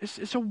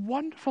 It's a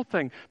wonderful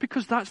thing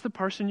because that's the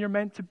person you're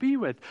meant to be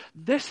with.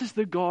 This is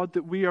the God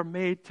that we are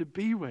made to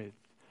be with.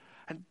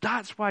 And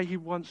that's why He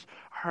wants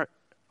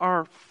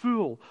our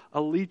full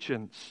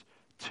allegiance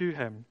to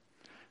Him.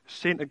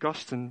 St.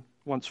 Augustine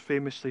once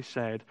famously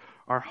said,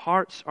 "Our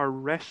hearts are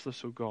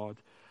restless, O God,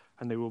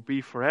 and they will be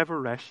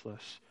forever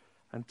restless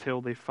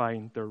until they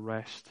find their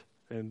rest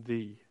in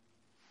Thee."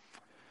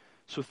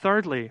 So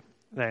thirdly,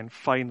 then,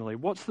 finally,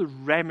 what's the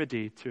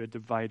remedy to a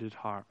divided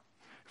heart?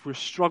 If we're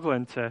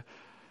struggling to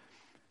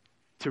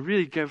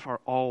really give our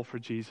all for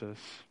Jesus,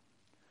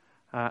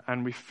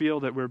 and we feel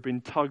that we're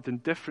being tugged in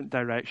different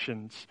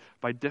directions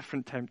by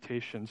different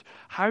temptations,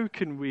 how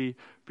can we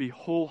be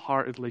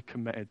wholeheartedly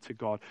committed to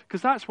God?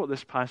 Because that's what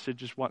this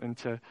passage is wanting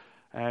to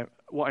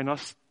wanting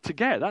us to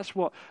get. That's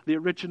what the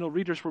original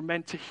readers were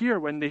meant to hear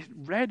when they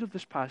read of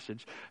this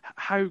passage,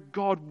 how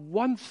God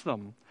wants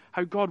them,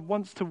 how God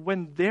wants to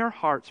win their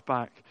hearts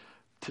back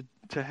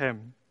to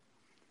him.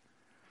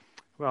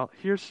 Well,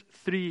 here's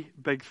three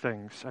big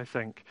things, I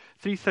think.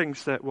 Three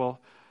things that will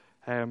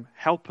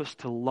help us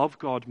to love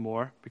God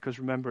more, because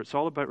remember, it's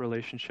all about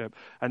relationship.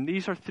 And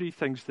these are three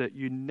things that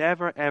you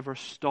never, ever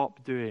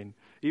stop doing.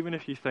 Even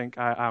if you think,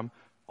 I am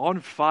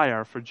on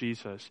fire for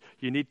Jesus,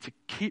 you need to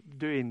keep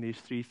doing these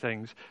three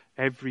things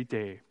every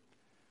day.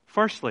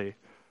 Firstly,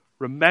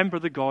 remember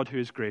the God who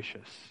is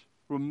gracious.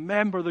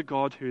 Remember the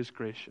God who is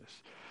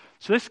gracious.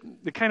 So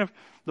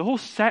the whole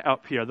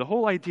setup here, the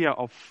whole idea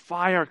of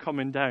fire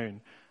coming down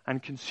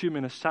and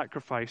consuming a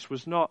sacrifice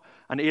was not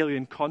an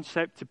alien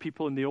concept to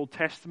people in the Old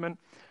Testament.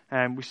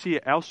 We see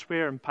it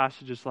elsewhere in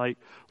passages like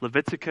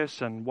Leviticus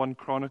and 1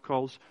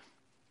 Chronicles.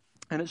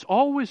 And it's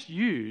always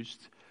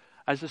used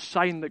as a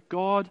sign that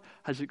God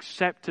has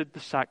accepted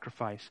the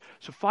sacrifice.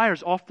 So fire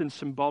is often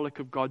symbolic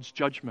of God's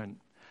judgment.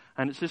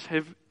 And it's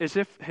as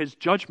if his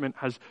judgment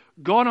has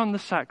gone on the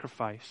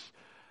sacrifice.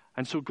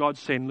 And so God's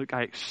saying, look,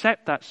 I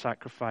accept that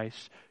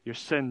sacrifice. Your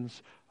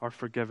sins are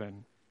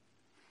forgiven.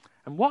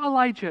 And what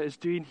Elijah is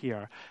doing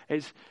here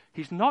is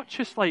he's not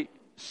just like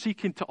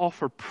seeking to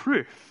offer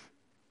proof,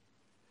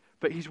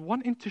 but he's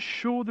wanting to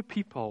show the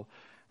people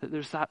that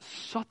there's that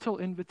subtle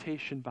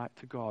invitation back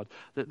to God,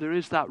 that there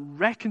is that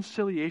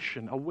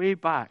reconciliation, a way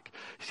back.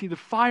 See, the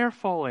fire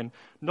falling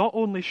not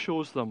only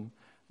shows them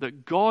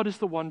that God is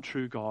the one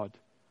true God,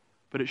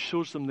 but it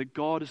shows them that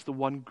God is the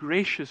one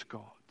gracious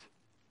God.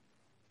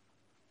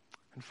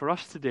 And for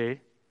us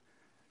today,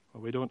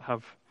 well, we don't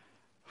have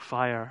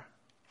fire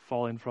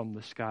falling from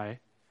the sky.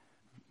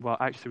 Well,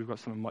 actually, we've got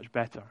something much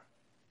better,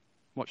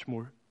 much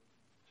more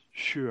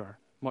sure,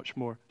 much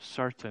more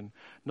certain.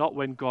 Not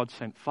when God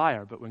sent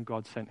fire, but when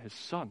God sent his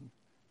Son,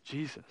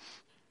 Jesus.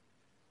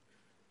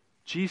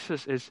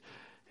 Jesus is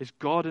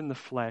God in the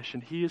flesh,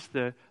 and he is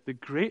the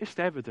greatest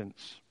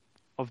evidence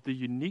of the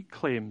unique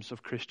claims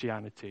of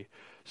Christianity.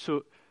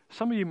 So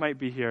some of you might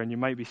be here and you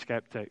might be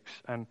skeptics,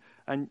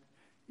 and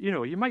you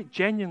know, you might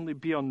genuinely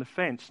be on the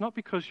fence, not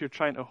because you're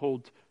trying to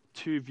hold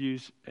two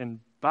views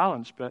in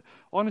balance, but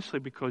honestly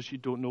because you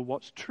don't know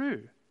what's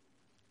true.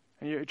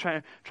 And you're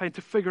trying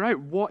to figure out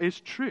what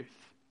is truth.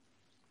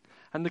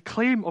 And the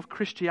claim of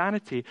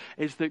Christianity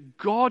is that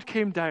God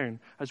came down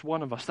as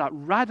one of us, that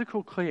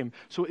radical claim.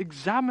 So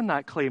examine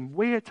that claim,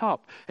 weigh it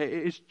up. It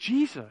is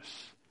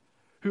Jesus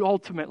who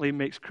ultimately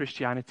makes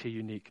Christianity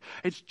unique.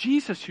 It's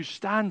Jesus who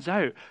stands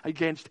out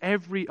against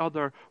every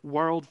other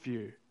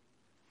worldview.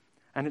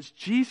 And it's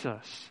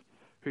Jesus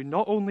who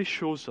not only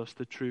shows us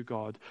the true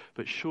God,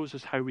 but shows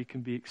us how we can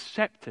be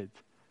accepted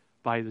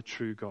by the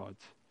true God.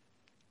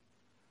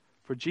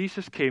 For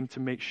Jesus came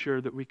to make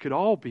sure that we could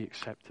all be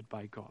accepted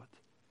by God.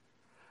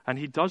 And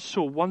he does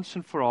so once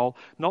and for all,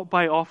 not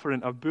by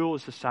offering a bull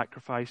as the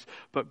sacrifice,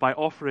 but by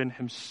offering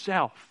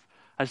himself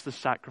as the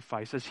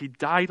sacrifice, as he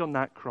died on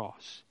that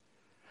cross.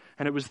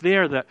 And it was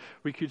there that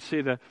we could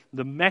say the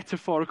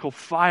metaphorical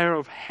fire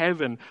of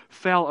heaven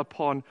fell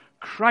upon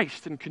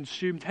Christ and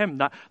consumed him.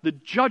 That the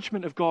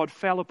judgment of God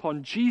fell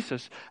upon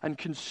Jesus and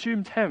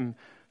consumed him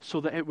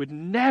so that it would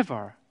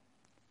never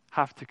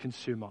have to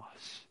consume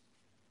us.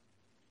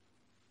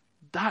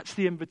 That's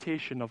the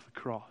invitation of the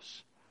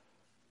cross.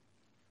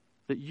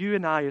 That you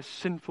and I as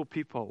sinful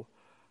people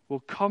will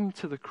come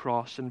to the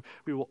cross, and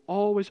we will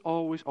always,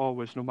 always,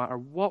 always, no matter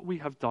what we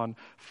have done,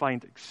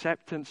 find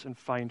acceptance and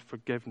find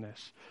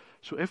forgiveness.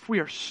 So if we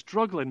are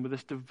struggling with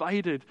this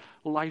divided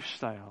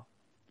lifestyle,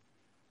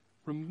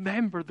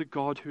 remember the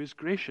God who is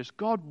gracious.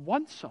 God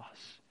wants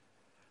us,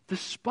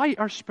 despite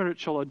our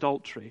spiritual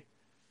adultery,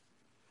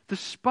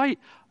 despite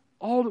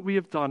all that we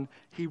have done,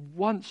 he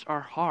wants our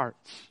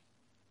hearts.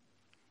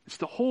 It's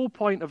the whole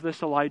point of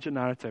this Elijah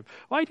narrative.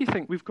 Why do you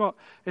think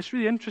it's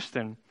really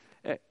interesting.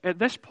 At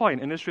this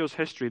point in Israel's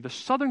history, the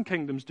southern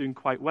kingdom's doing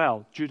quite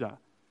well, Judah.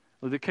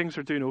 The kings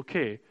are doing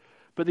okay.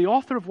 But the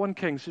author of 1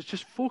 Kings is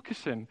just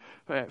focusing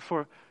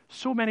for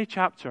so many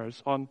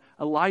chapters on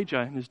Elijah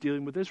and his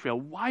dealing with Israel.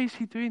 Why is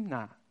he doing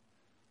that?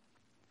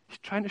 He's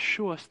trying to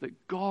show us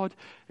that God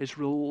is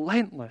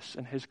relentless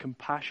in his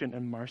compassion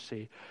and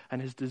mercy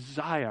and his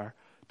desire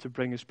to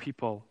bring his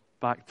people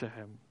back to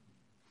him.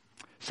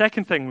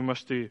 Second thing we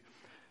must do,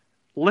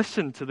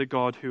 listen to the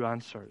God who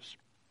answers.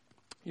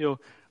 You know,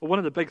 one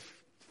of the big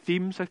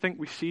themes I think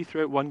we see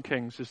throughout 1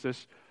 Kings is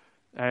this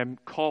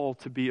call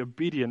to be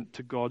obedient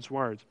to God's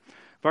word.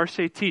 Verse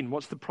 18,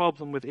 what's the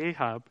problem with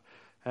Ahab?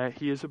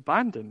 He has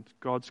abandoned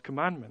God's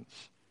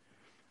commandments.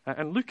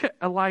 And look at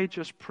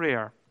Elijah's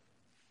prayer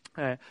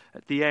at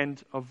the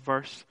end of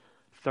verse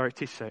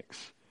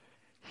 36.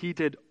 He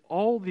did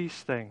all these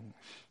things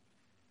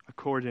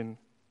according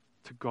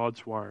to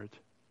God's word.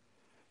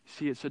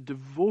 See, it's a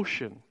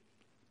devotion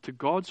to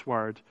God's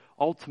word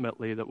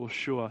ultimately that will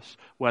show us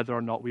whether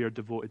or not we are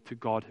devoted to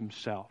God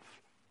himself.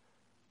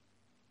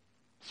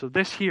 So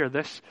this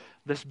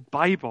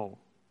Bible,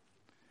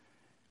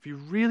 if you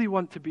really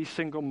want to be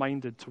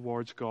single-minded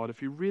towards God,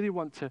 if you really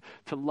want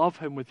to love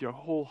him with your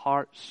whole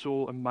heart,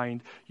 soul, and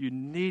mind, you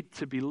need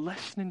to be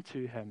listening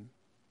to him.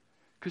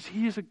 Because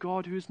he is a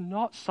God who is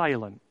not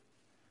silent.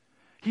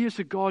 He is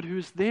a God who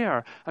is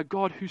there, a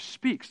God who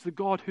speaks, the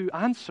God who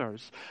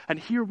answers. And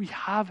here we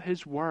have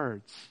his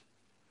words.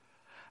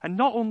 And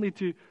not only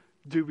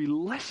do we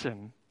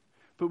listen,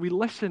 but we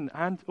listen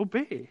and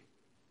obey.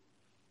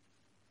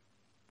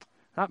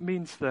 That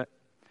means that,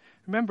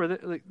 remember,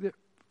 that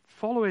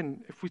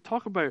following, if we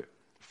talk about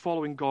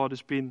following God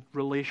as being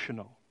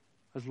relational,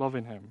 as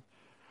loving him,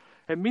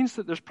 it means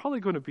that there's probably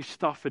going to be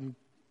stuff in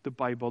the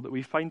Bible that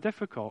we find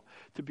difficult.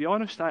 To be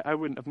honest, I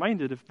wouldn't have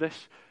minded if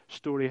this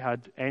story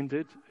had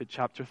ended at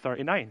chapter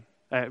 39,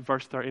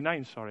 verse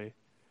 39, sorry.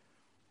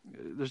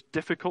 There's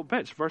difficult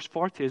bits. Verse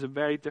 40 is a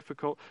very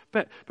difficult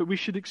bit, but we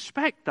should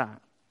expect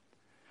that.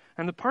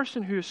 And the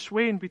person who is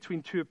swaying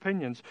between two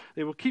opinions,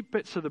 they will keep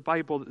bits of the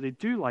Bible that they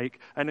do like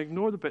and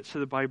ignore the bits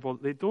of the Bible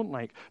that they don't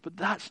like. But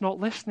that's not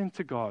listening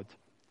to God.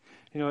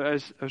 You know,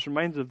 as I was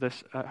reminded of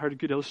this, I heard a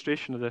good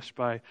illustration of this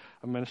by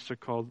a minister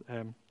called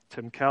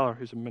Tim Keller,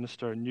 who's a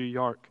minister in New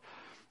York.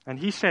 And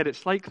he said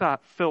it's like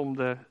that film,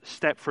 The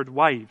Stepford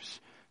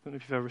Wives. I don't know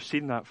if you've ever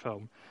seen that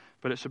film,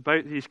 but it's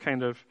about these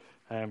kind of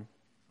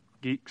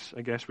geeks,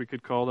 I guess we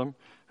could call them,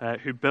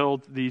 who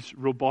build these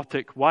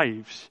robotic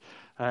wives.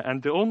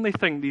 And the only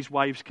thing these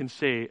wives can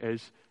say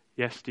is,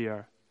 yes,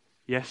 dear,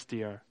 yes,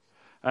 dear.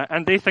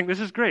 And they think this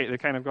is great. They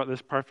kind of got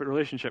this perfect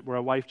relationship where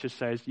a wife just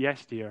says,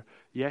 yes, dear,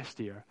 yes,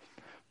 dear.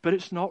 But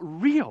it's not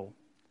real.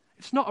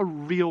 It's not a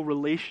real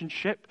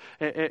relationship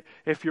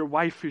if your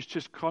wife who's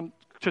just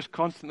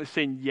constantly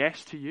saying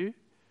yes to you.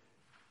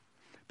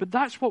 But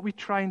that's what we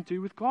try and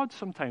do with God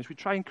sometimes. We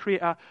try and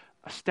create a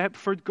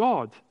Stepford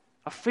God,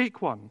 a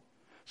fake one.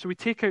 So we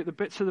take out the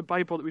bits of the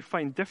Bible that we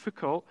find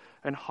difficult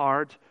and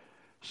hard,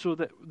 so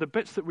that the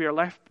bits that we are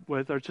left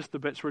with are just the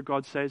bits where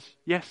God says,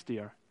 yes,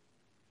 dear.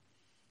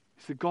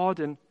 It's the God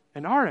in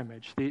our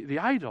image, the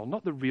idol,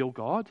 not the real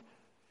God.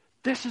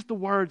 This is the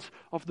words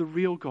of the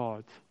real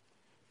God.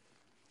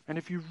 And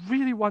if you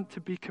really want to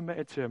be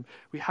committed to him,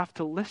 we have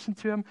to listen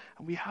to him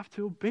and we have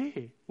to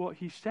obey what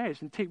he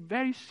says and take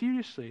very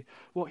seriously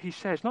what he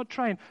says, not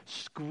try and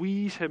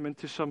squeeze him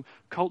into some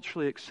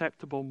culturally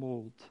acceptable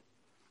mold.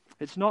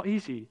 It's not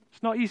easy.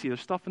 It's not easy.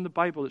 There's stuff in the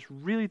Bible that's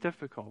really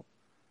difficult.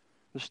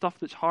 There's stuff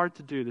that's hard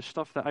to do. There's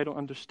stuff that I don't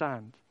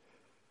understand.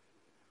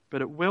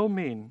 But it will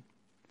mean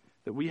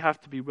that we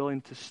have to be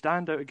willing to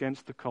stand out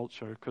against the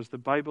culture because the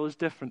Bible is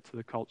different to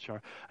the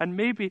culture. And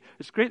maybe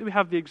it's great that we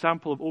have the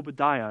example of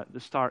Obadiah at the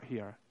start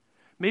here.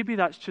 Maybe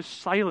that's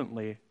just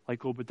silently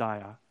like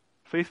Obadiah,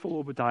 faithful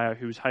Obadiah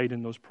who was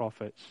hiding those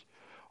prophets.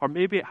 Or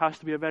maybe it has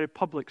to be a very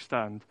public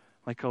stand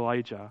like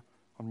Elijah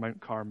on Mount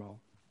Carmel.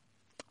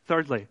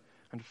 Thirdly,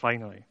 and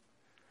finally,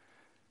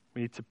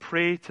 we need to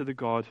pray to the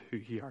God who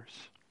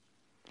hears.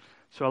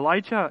 So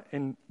Elijah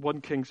in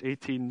 1 Kings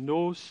 18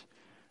 knows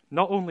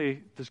not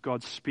only does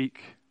God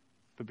speak,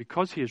 but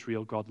because he is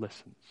real, God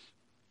listens.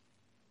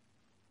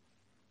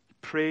 He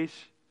prays,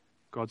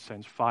 God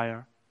sends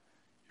fire.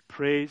 He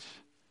prays,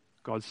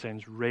 God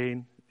sends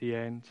rain at the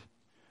end.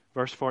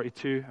 Verse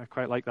 42, I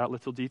quite like that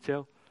little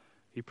detail.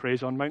 He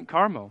prays on Mount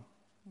Carmel,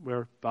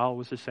 where Baal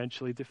was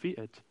essentially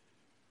defeated.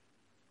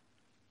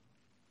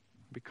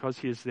 Because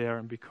he is there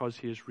and because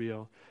he is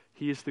real,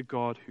 he is the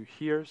God who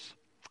hears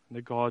and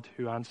the God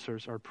who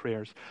answers our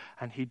prayers.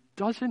 And he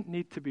doesn't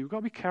need to be, we've got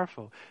to be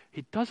careful,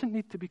 he doesn't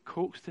need to be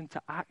coaxed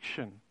into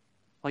action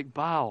like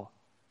Baal.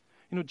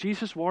 You know,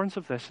 Jesus warns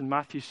of this in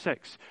Matthew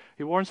 6.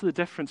 He warns of the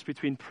difference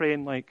between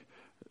praying like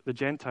the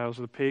Gentiles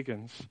or the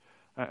pagans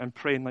and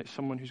praying like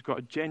someone who's got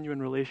a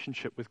genuine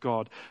relationship with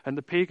God. And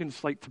the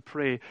pagans like to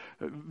pray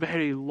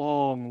very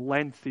long,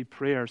 lengthy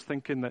prayers,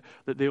 thinking that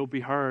they'll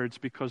be heard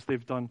because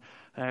they've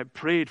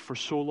prayed for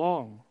so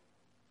long.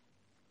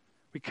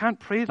 We can't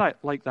pray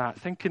like that,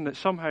 thinking that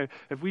somehow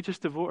if we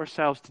just devote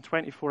ourselves to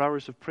 24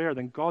 hours of prayer,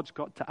 then God's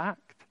got to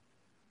act.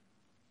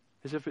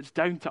 As if it's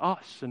down to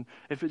us and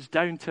if it's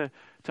down to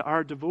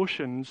our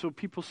devotion. And so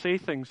people say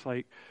things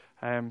like,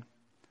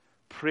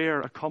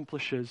 prayer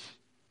accomplishes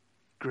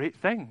great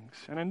things.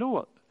 And I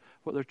know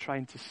what they're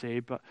trying to say,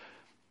 but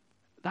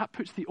that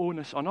puts the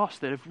onus on us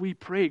that if we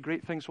pray,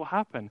 great things will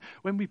happen.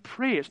 When we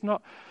pray, it's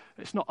not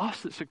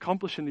us that's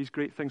accomplishing these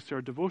great things through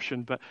our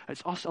devotion, but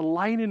it's us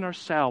aligning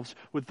ourselves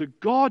with the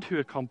God who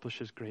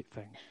accomplishes great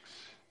things.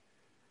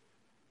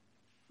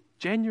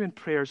 Genuine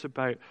prayer is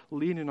about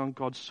leaning on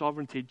God's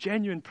sovereignty.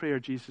 Genuine prayer,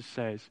 Jesus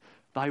says,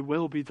 thy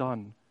will be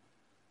done.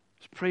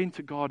 It's praying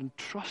to God and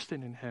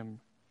trusting in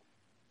him.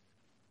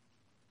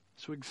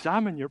 So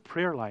examine your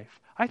prayer life.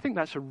 I think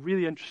that's a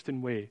really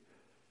interesting way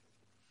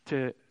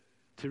to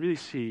really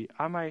see,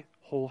 am I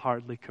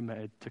wholeheartedly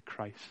committed to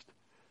Christ?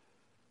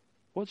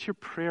 What's your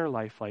prayer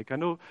life like? I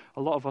know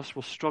a lot of us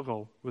will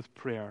struggle with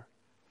prayer.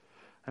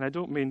 And I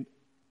don't mean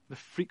the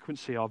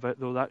frequency of it,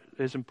 though that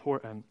is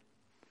important.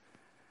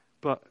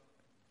 But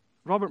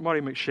Robert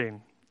Murray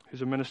McCheyne,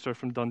 who's a minister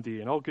from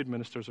Dundee, and all good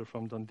ministers are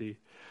from Dundee.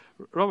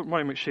 Robert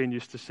Murray McShane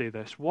used to say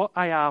this: what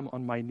I am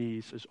on my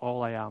knees is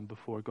all I am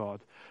before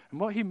God. And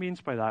what he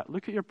means by that,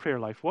 look at your prayer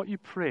life, what you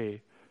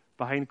pray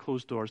behind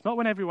closed doors, not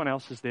when everyone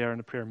else is there in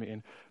a prayer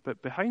meeting,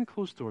 but behind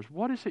closed doors,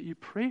 what is it you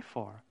pray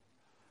for?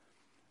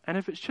 And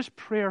if it's just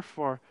prayer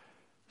for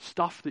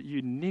stuff that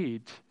you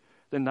need,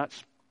 then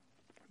that's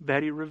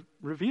very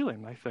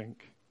revealing, I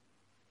think.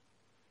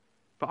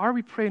 But are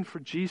we praying for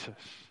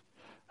Jesus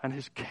and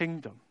his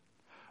kingdom?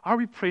 Are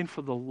we praying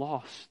for the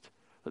lost,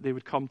 that they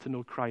would come to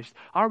know Christ?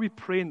 Are we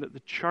praying that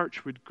the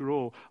church would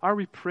grow? Are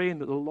we praying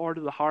that the Lord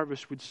of the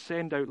harvest would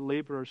send out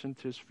laborers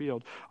into his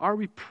field? Are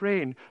we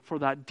praying for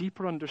that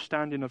deeper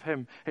understanding of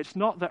him? It's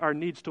not that our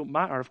needs don't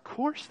matter. Of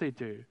course they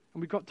do.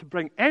 And we've got to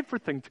bring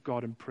everything to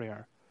God in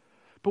prayer.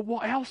 But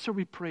what else are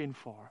we praying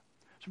for?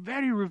 It's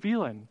very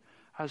revealing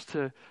as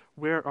to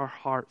where our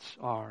hearts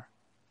are.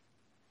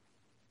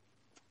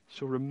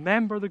 So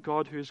remember the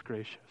God who is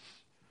gracious.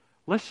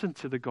 Listen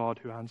to the God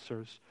who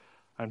answers,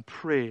 and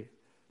pray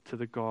to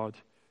the God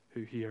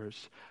who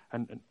hears.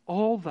 And in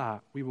all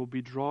that, we will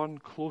be drawn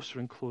closer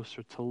and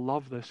closer to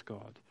love this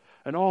God.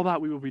 And all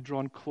that, we will be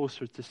drawn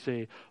closer to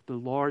say, the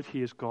Lord,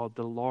 he is God.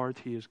 The Lord,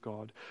 he is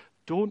God.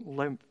 Don't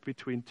limp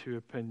between two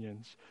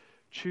opinions.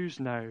 Choose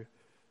now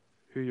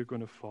who you're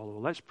going to follow.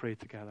 Let's pray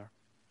together.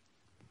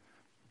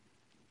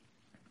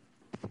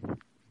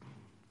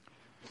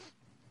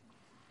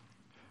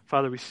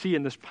 Father, we see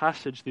in this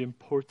passage the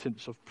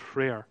importance of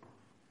prayer.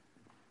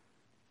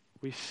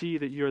 We see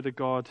that you're the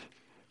God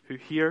who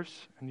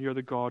hears and you're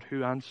the God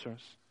who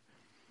answers.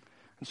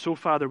 And so,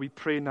 Father, we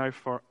pray now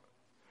for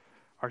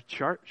our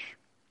church,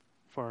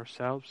 for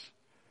ourselves.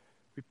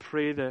 We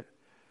pray that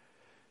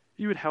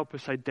you would help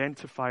us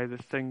identify the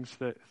things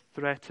that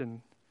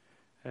threaten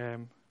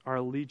our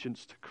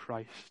allegiance to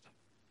Christ.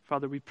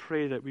 Father, we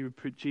pray that we would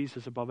put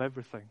Jesus above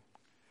everything.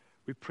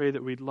 We pray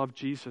that we'd love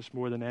Jesus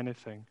more than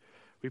anything.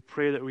 We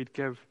pray that we'd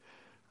give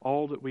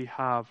all that we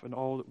have and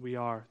all that we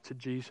are to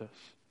Jesus.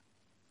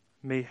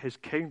 May his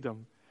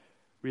kingdom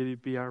really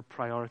be our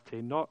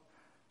priority, not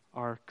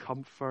our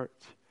comfort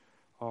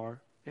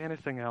or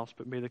anything else,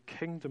 but may the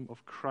kingdom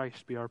of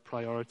Christ be our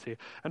priority.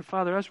 And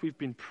Father, as we've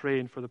been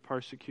praying for the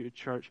persecuted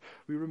church,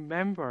 we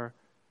remember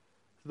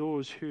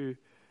those who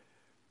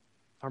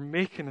are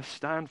making a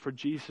stand for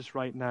Jesus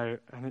right now,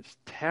 and it's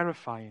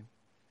terrifying.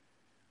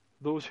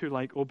 Those who,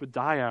 like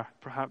Obadiah,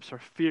 perhaps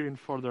are fearing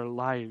for their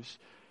lives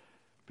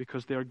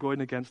because they are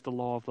going against the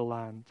law of the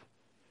land.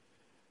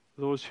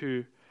 Those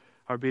who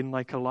are being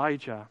like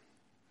Elijah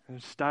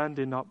and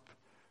standing up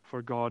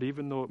for God,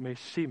 even though it may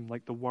seem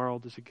like the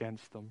world is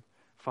against them.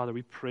 Father,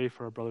 we pray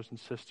for our brothers and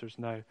sisters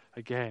now,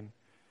 again,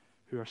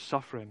 who are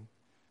suffering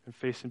and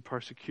facing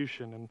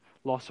persecution and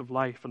loss of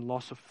life and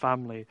loss of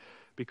family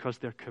because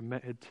they're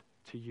committed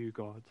to you,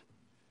 God.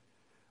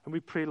 And we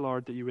pray,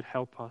 Lord, that you would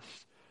help us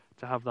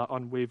to have that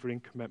unwavering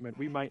commitment.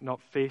 We might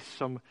not face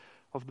some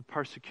of the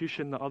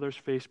persecution that others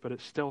face, but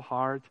it's still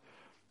hard,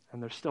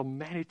 and there's still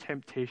many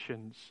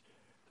temptations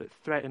that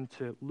threaten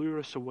to lure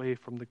us away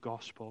from the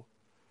gospel.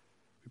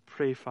 We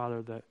pray,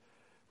 Father, that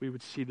we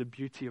would see the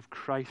beauty of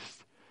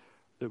Christ,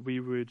 that we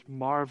would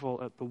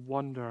marvel at the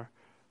wonder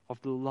of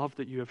the love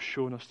that you have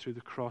shown us through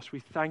the cross. We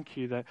thank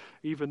you that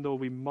even though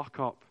we muck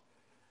up,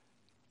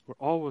 we're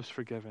always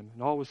forgiven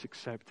and always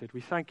accepted.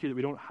 We thank you that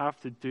we don't have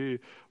to do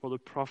what the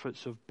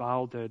prophets of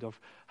Baal did, of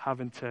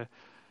having to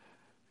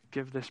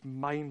give this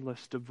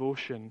mindless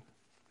devotion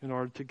in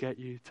order to get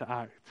you to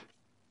act.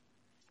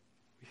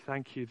 We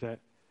thank you that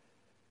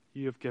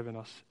you have given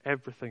us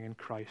everything in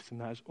Christ,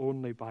 and that is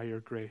only by your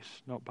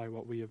grace, not by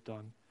what we have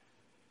done.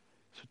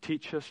 So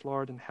teach us,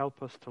 Lord, and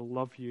help us to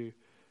love you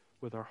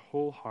with our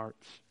whole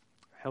hearts.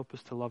 Help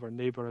us to love our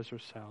neighbor as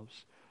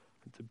ourselves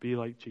and to be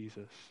like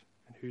Jesus,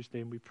 in whose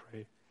name we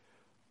pray.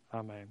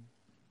 Amen.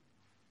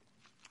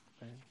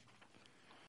 Amen.